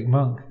perfect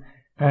monk.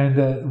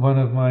 And one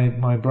of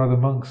my brother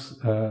monks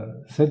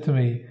said to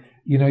me,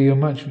 you're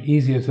much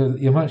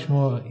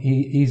more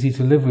easy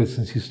to live with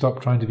since you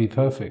stopped trying to be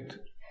perfect.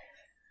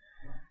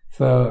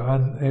 So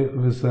it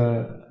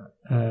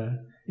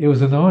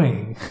was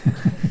annoying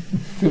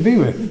to be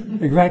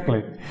with,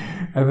 exactly.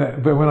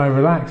 But when I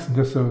relaxed and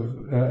just sort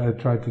of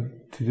tried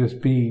to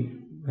just be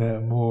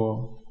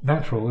more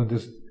natural and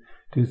just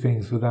do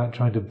things without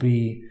trying to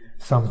be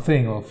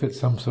something or fit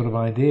some sort of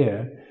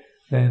idea,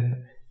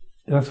 then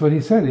that's what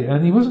he said.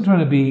 And he wasn't trying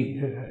to be,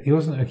 he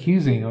wasn't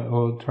accusing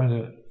or trying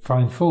to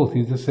find fault.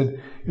 He just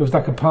said, it was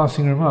like a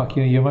passing remark,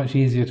 you're much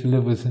easier to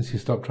live with since you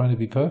stopped trying to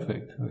be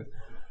perfect.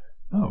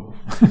 Oh.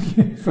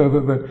 So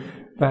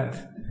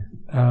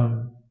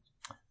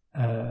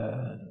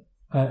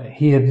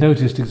he had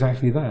noticed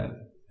exactly that.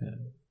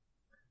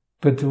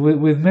 But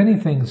with many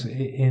things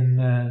in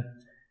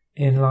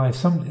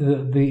life,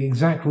 the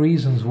exact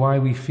reasons why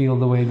we feel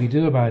the way we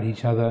do about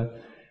each other,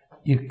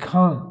 you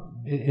can't.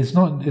 It's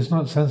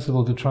not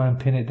sensible to try and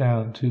pin it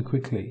down too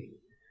quickly.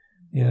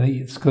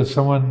 It's because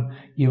someone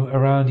you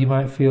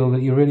might feel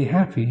that you're really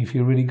happy and you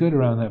feel really good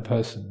around that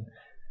person,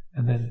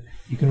 and then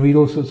you can read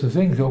all sorts of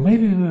things. Or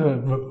maybe we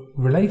were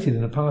related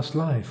in a past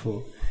life,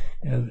 or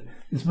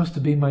this must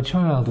have been my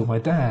child or my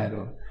dad,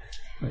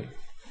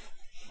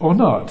 or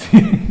not.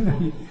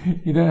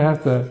 You don't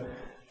have to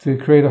to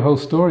create a whole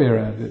story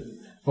around it.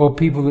 Or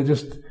people that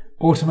just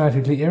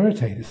automatically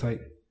irritate. It's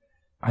like,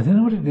 I don't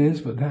know what it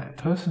is, but that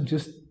person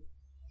just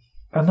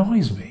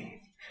annoys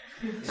me.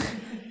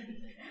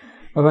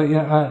 Well, like,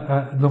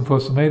 Luang Por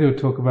Sumedho would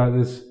talk about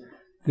this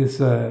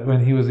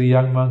when he was a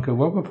young monk at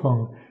Wat Pah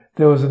Pong.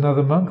 There was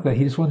another monk that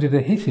he just wanted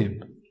to hit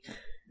him,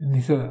 and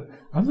he said,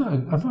 "I'm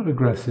not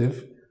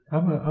aggressive.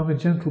 I'm a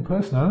gentle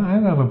person. I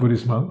know I'm a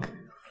Buddhist monk,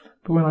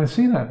 but when I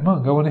see that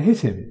monk, I want to hit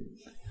him."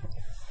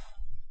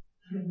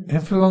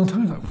 And for a long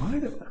time, like,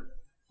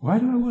 why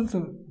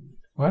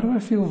do I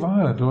feel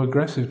violent or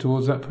aggressive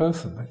towards that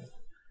person?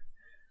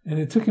 And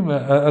it took him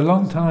a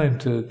long time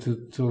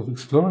to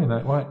exploring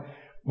that.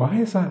 Why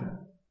is that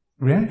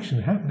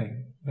reaction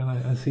happening when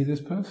I see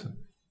this person?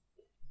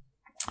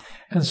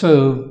 And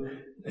so,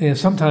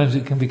 sometimes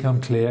it can become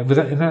clear. But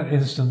in that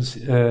instance,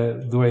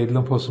 the way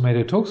Luang Por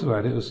Sumedho talks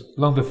about it was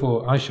long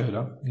before I showed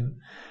up.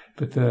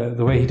 But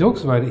the way he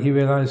talks about it, he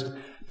realized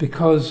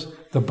because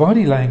the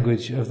body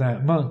language of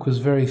that monk was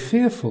very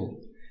fearful,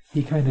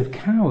 he kind of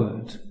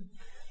cowered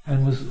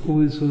and was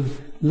always sort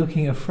of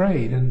looking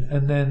afraid. And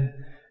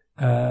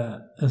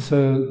so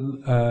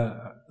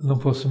Luang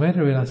Por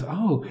Sumedho realized,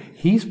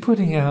 he's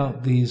putting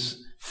out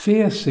these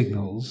fear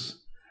signals,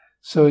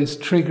 so it's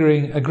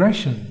triggering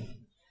aggression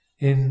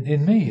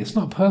in me. It's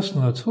not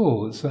personal at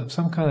all. It's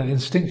some kind of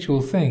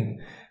instinctual thing,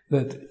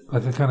 that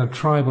like a kind of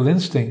tribal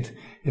instinct.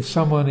 If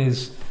someone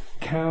is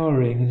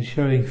cowering and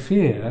showing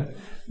fear,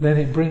 then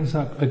it brings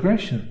up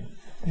aggression.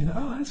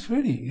 That's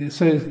really...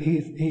 So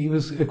he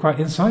was quite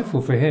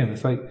insightful for him.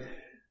 It's like,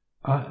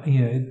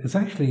 it's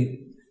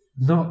actually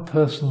not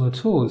personal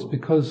at all. It's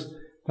because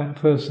that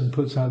person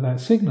puts out that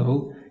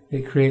signal,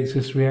 it creates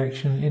this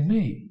reaction in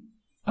me.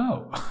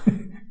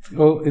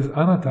 It's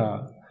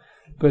anatta.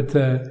 But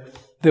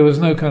there was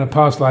no kind of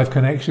past life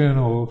connection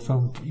or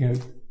some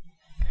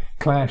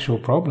clash or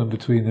problem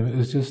between them. It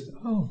was just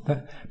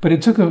that. But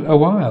it took a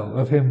while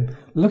of him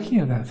looking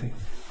at that thing.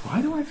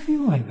 Why do I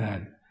feel like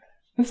that?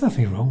 There's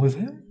nothing wrong with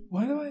him.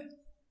 Why do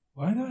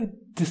I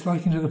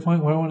dislike him to the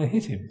point where I want to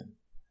hit him?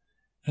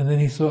 And then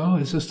he thought,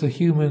 it's just a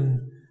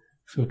human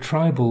sort of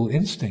tribal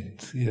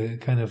instinct,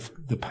 kind of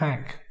the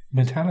pack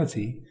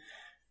mentality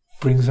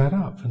brings that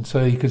up. And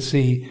so you could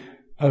see,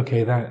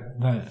 okay, that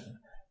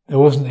there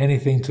wasn't any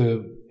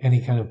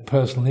kind of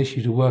personal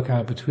issue to work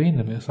out between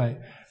them. It's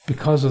like,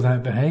 because of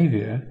that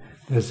behavior,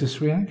 there's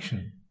this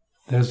reaction.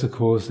 There's the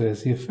cause,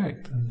 there's the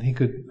effect. And he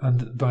could,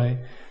 by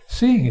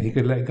seeing it, he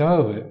could let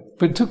go of it.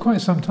 But it took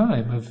quite some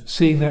time of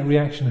seeing that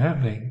reaction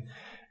happening,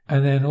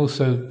 and then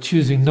also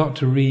choosing not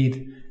to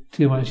read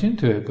too much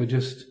into it, but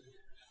just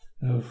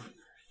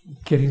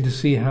getting to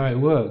see how it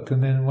worked.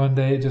 And then one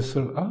day it just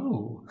sort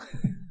of,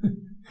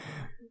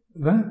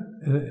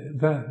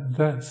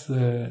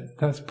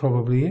 that's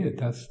probably it.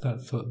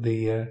 That's what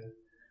the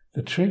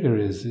trigger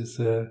is. It's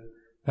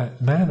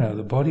that manner,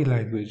 the body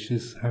language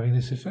is having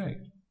this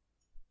effect.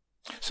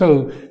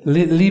 So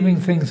leaving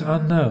things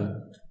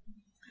unknown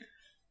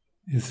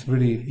is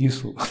really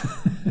useful.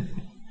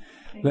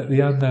 Let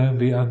the unknown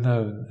be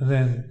unknown, and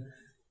then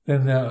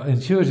the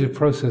intuitive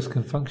process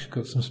can function.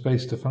 Got some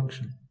space to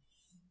function.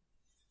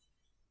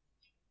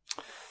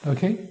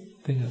 Okay,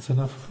 I think that's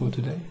enough for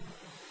today.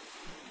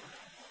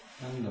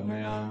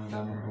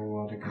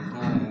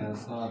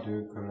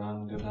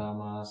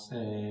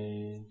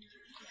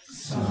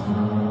 Sadhu,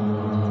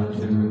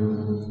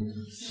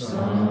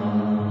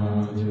 sadhu,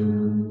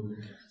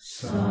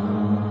 sadhu.